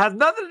 Terrifying. Has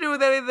nothing to do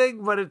with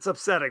anything, but it's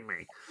upsetting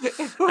me.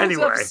 It was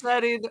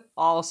upsetting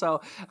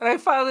also. And I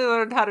finally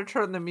learned how to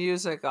turn the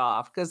music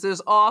off because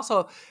there's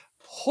also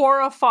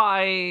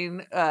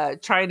horrifying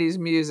Chinese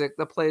music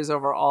that plays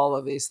over all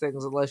of these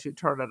things unless you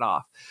turn it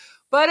off.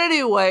 But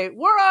anyway,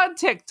 we're on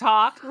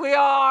TikTok. We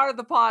are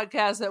the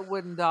podcast that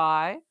wouldn't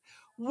die.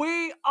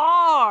 We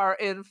are,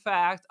 in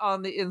fact,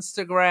 on the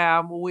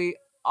Instagram. We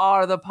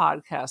are the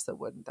podcast that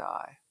wouldn't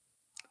die.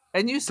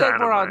 And you said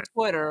we're on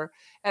Twitter,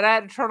 and I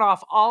had to turn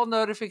off all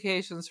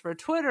notifications for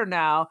Twitter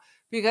now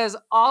because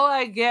all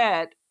I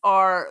get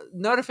are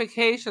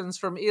notifications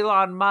from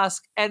Elon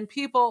Musk and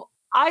people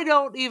I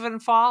don't even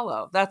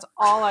follow. That's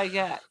all I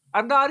get.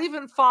 I'm not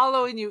even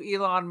following you,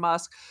 Elon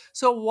Musk.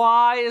 So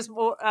why is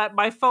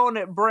my phone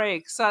at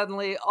break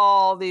suddenly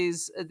all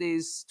these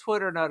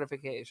Twitter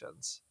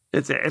notifications?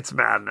 It's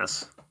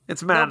madness.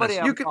 It's madness.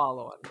 Nobody I'm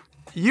following.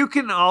 You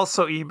can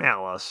also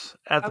email us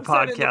at the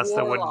podcast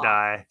that wouldn't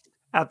die.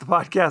 At the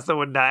podcast that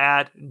wouldn't die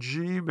at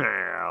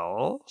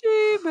Gmail.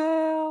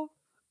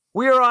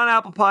 We are on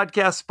Apple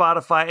Podcasts,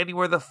 Spotify,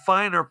 anywhere the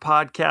finer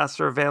podcasts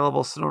are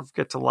available. So don't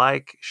forget to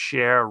like,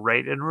 share,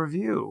 rate, and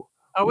review.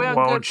 Are we on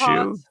Good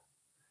Pods?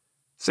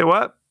 Say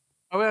what?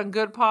 Are we on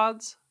Good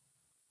Pods?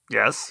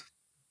 Yes.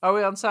 Are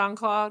we on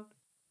SoundCloud?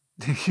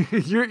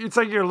 It's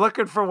like you're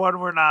looking for one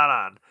we're not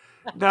on.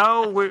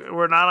 No,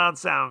 we're not on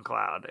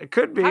SoundCloud. It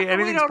could be.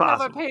 Anything's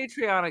possible. We don't have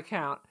a Patreon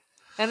account.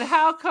 And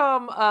how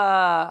come,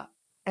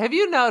 have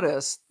you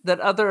noticed that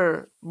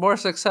other more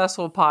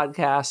successful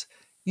podcasts,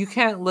 you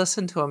can't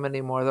listen to them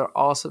anymore? They're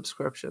all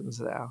subscriptions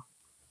now.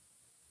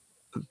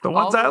 The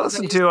ones I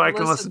listen to, I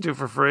can listen to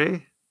for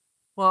free.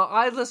 Well,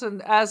 I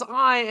listen, as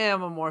I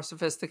am a more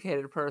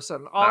sophisticated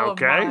person, all of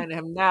mine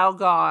have now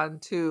gone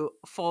to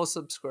full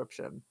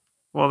subscription.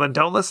 Well, then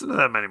don't listen to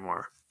them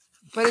anymore.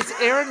 But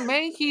it's Aaron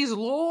Mankey's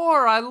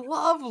lore. I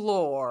love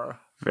lore.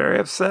 Very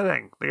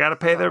upsetting. They got to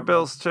pay their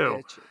bills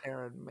too. Bitch,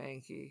 Aaron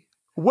Mankey.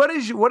 What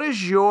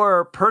is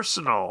your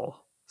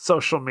personal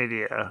social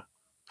media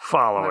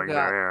following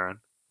there, Aaron?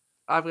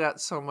 I've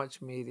got so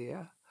much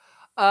media.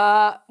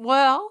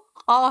 Well,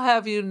 I'll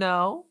have you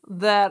know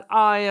that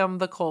I am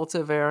the cult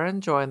of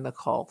Aaron. Join the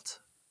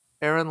cult.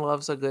 Aaron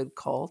loves a good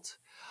cult.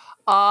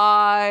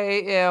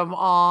 I am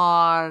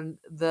on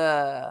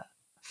the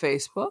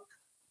Facebook.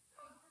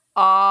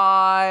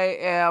 I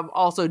am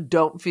also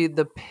Don't Feed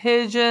the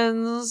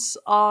Pigeons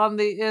on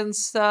the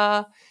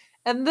Insta.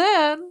 And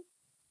then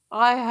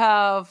I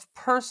have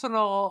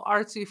personal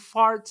artsy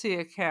fartsy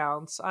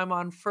accounts. I'm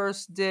on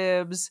First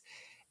Dibs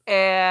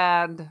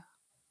and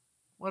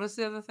what is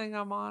the other thing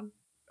I'm on?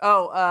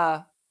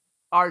 Oh,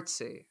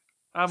 Artsy.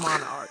 I'm on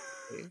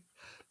Artsy.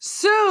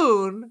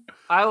 Soon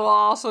I will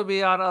also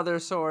be on other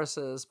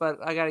sources, but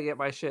I got to get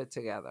my shit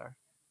together.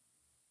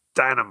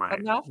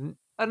 Dynamite.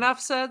 Enough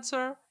said,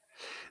 sir?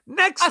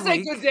 Next week. I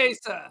said good day,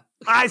 sir.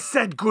 I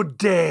said good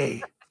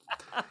day.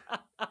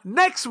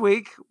 Next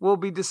week, we'll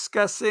be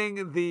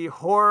discussing the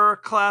horror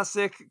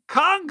classic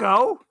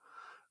Congo,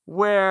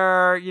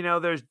 where,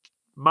 there's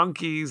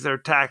monkeys, they're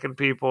attacking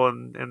people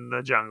in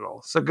the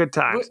jungle. So good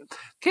times.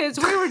 Kids,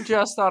 we were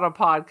just on a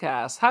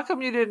podcast. How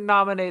come you didn't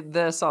nominate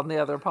this on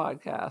the other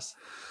podcast?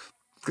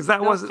 Because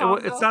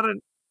it's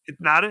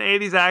not an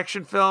 80s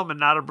action film and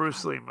not a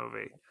Bruce Lee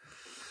movie.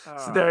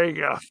 So there you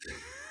go.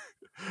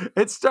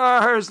 It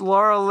stars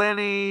Laura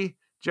Linney,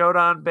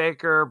 Jodan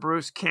Baker,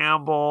 Bruce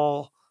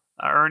Campbell,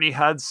 Ernie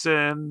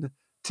Hudson,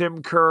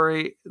 Tim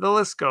Curry. The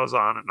list goes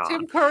on and on.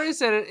 Tim Curry's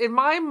in it. In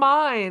my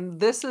mind,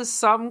 this is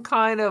some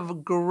kind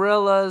of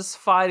gorillas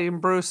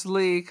fighting Bruce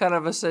Lee kind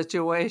of a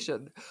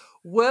situation.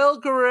 Will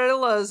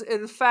gorillas,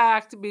 in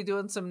fact, be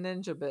doing some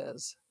ninja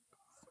biz?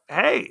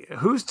 Hey,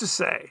 who's to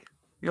say?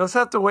 You'll just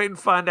have to wait and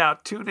find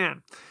out. Tune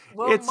in.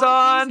 Well, it's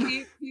on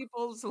eat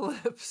people's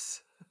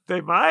lips.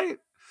 They might.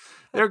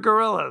 They're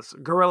gorillas,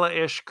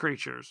 gorilla-ish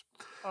creatures.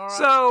 Right,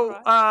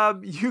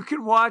 so you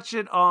can watch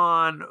it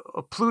on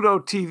Pluto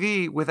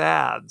TV with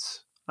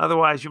ads.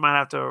 Otherwise, you might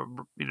have to,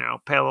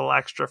 pay a little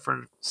extra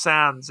for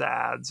sans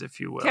ads, if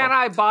you will. Can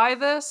I buy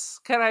this?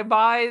 Can I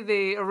buy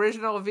the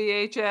original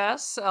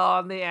VHS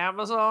on the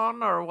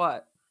Amazon or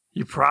what?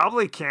 You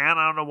probably can.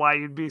 I don't know why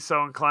you'd be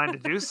so inclined to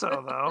do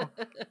so, though.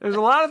 There's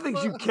a lot of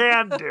things you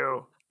can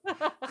do,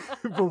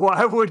 but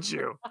why would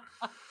you?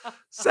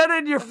 Send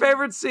in your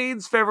favorite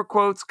scenes, favorite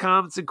quotes,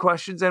 comments, and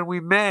questions, and we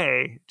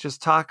may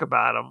just talk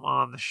about them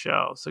on the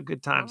show. So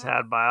good times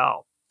had by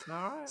all.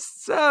 All right.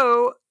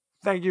 So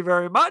thank you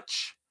very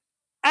much,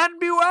 and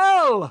be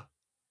well.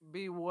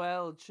 Be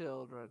well,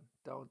 children.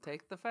 Don't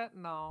take the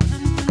fentanyl.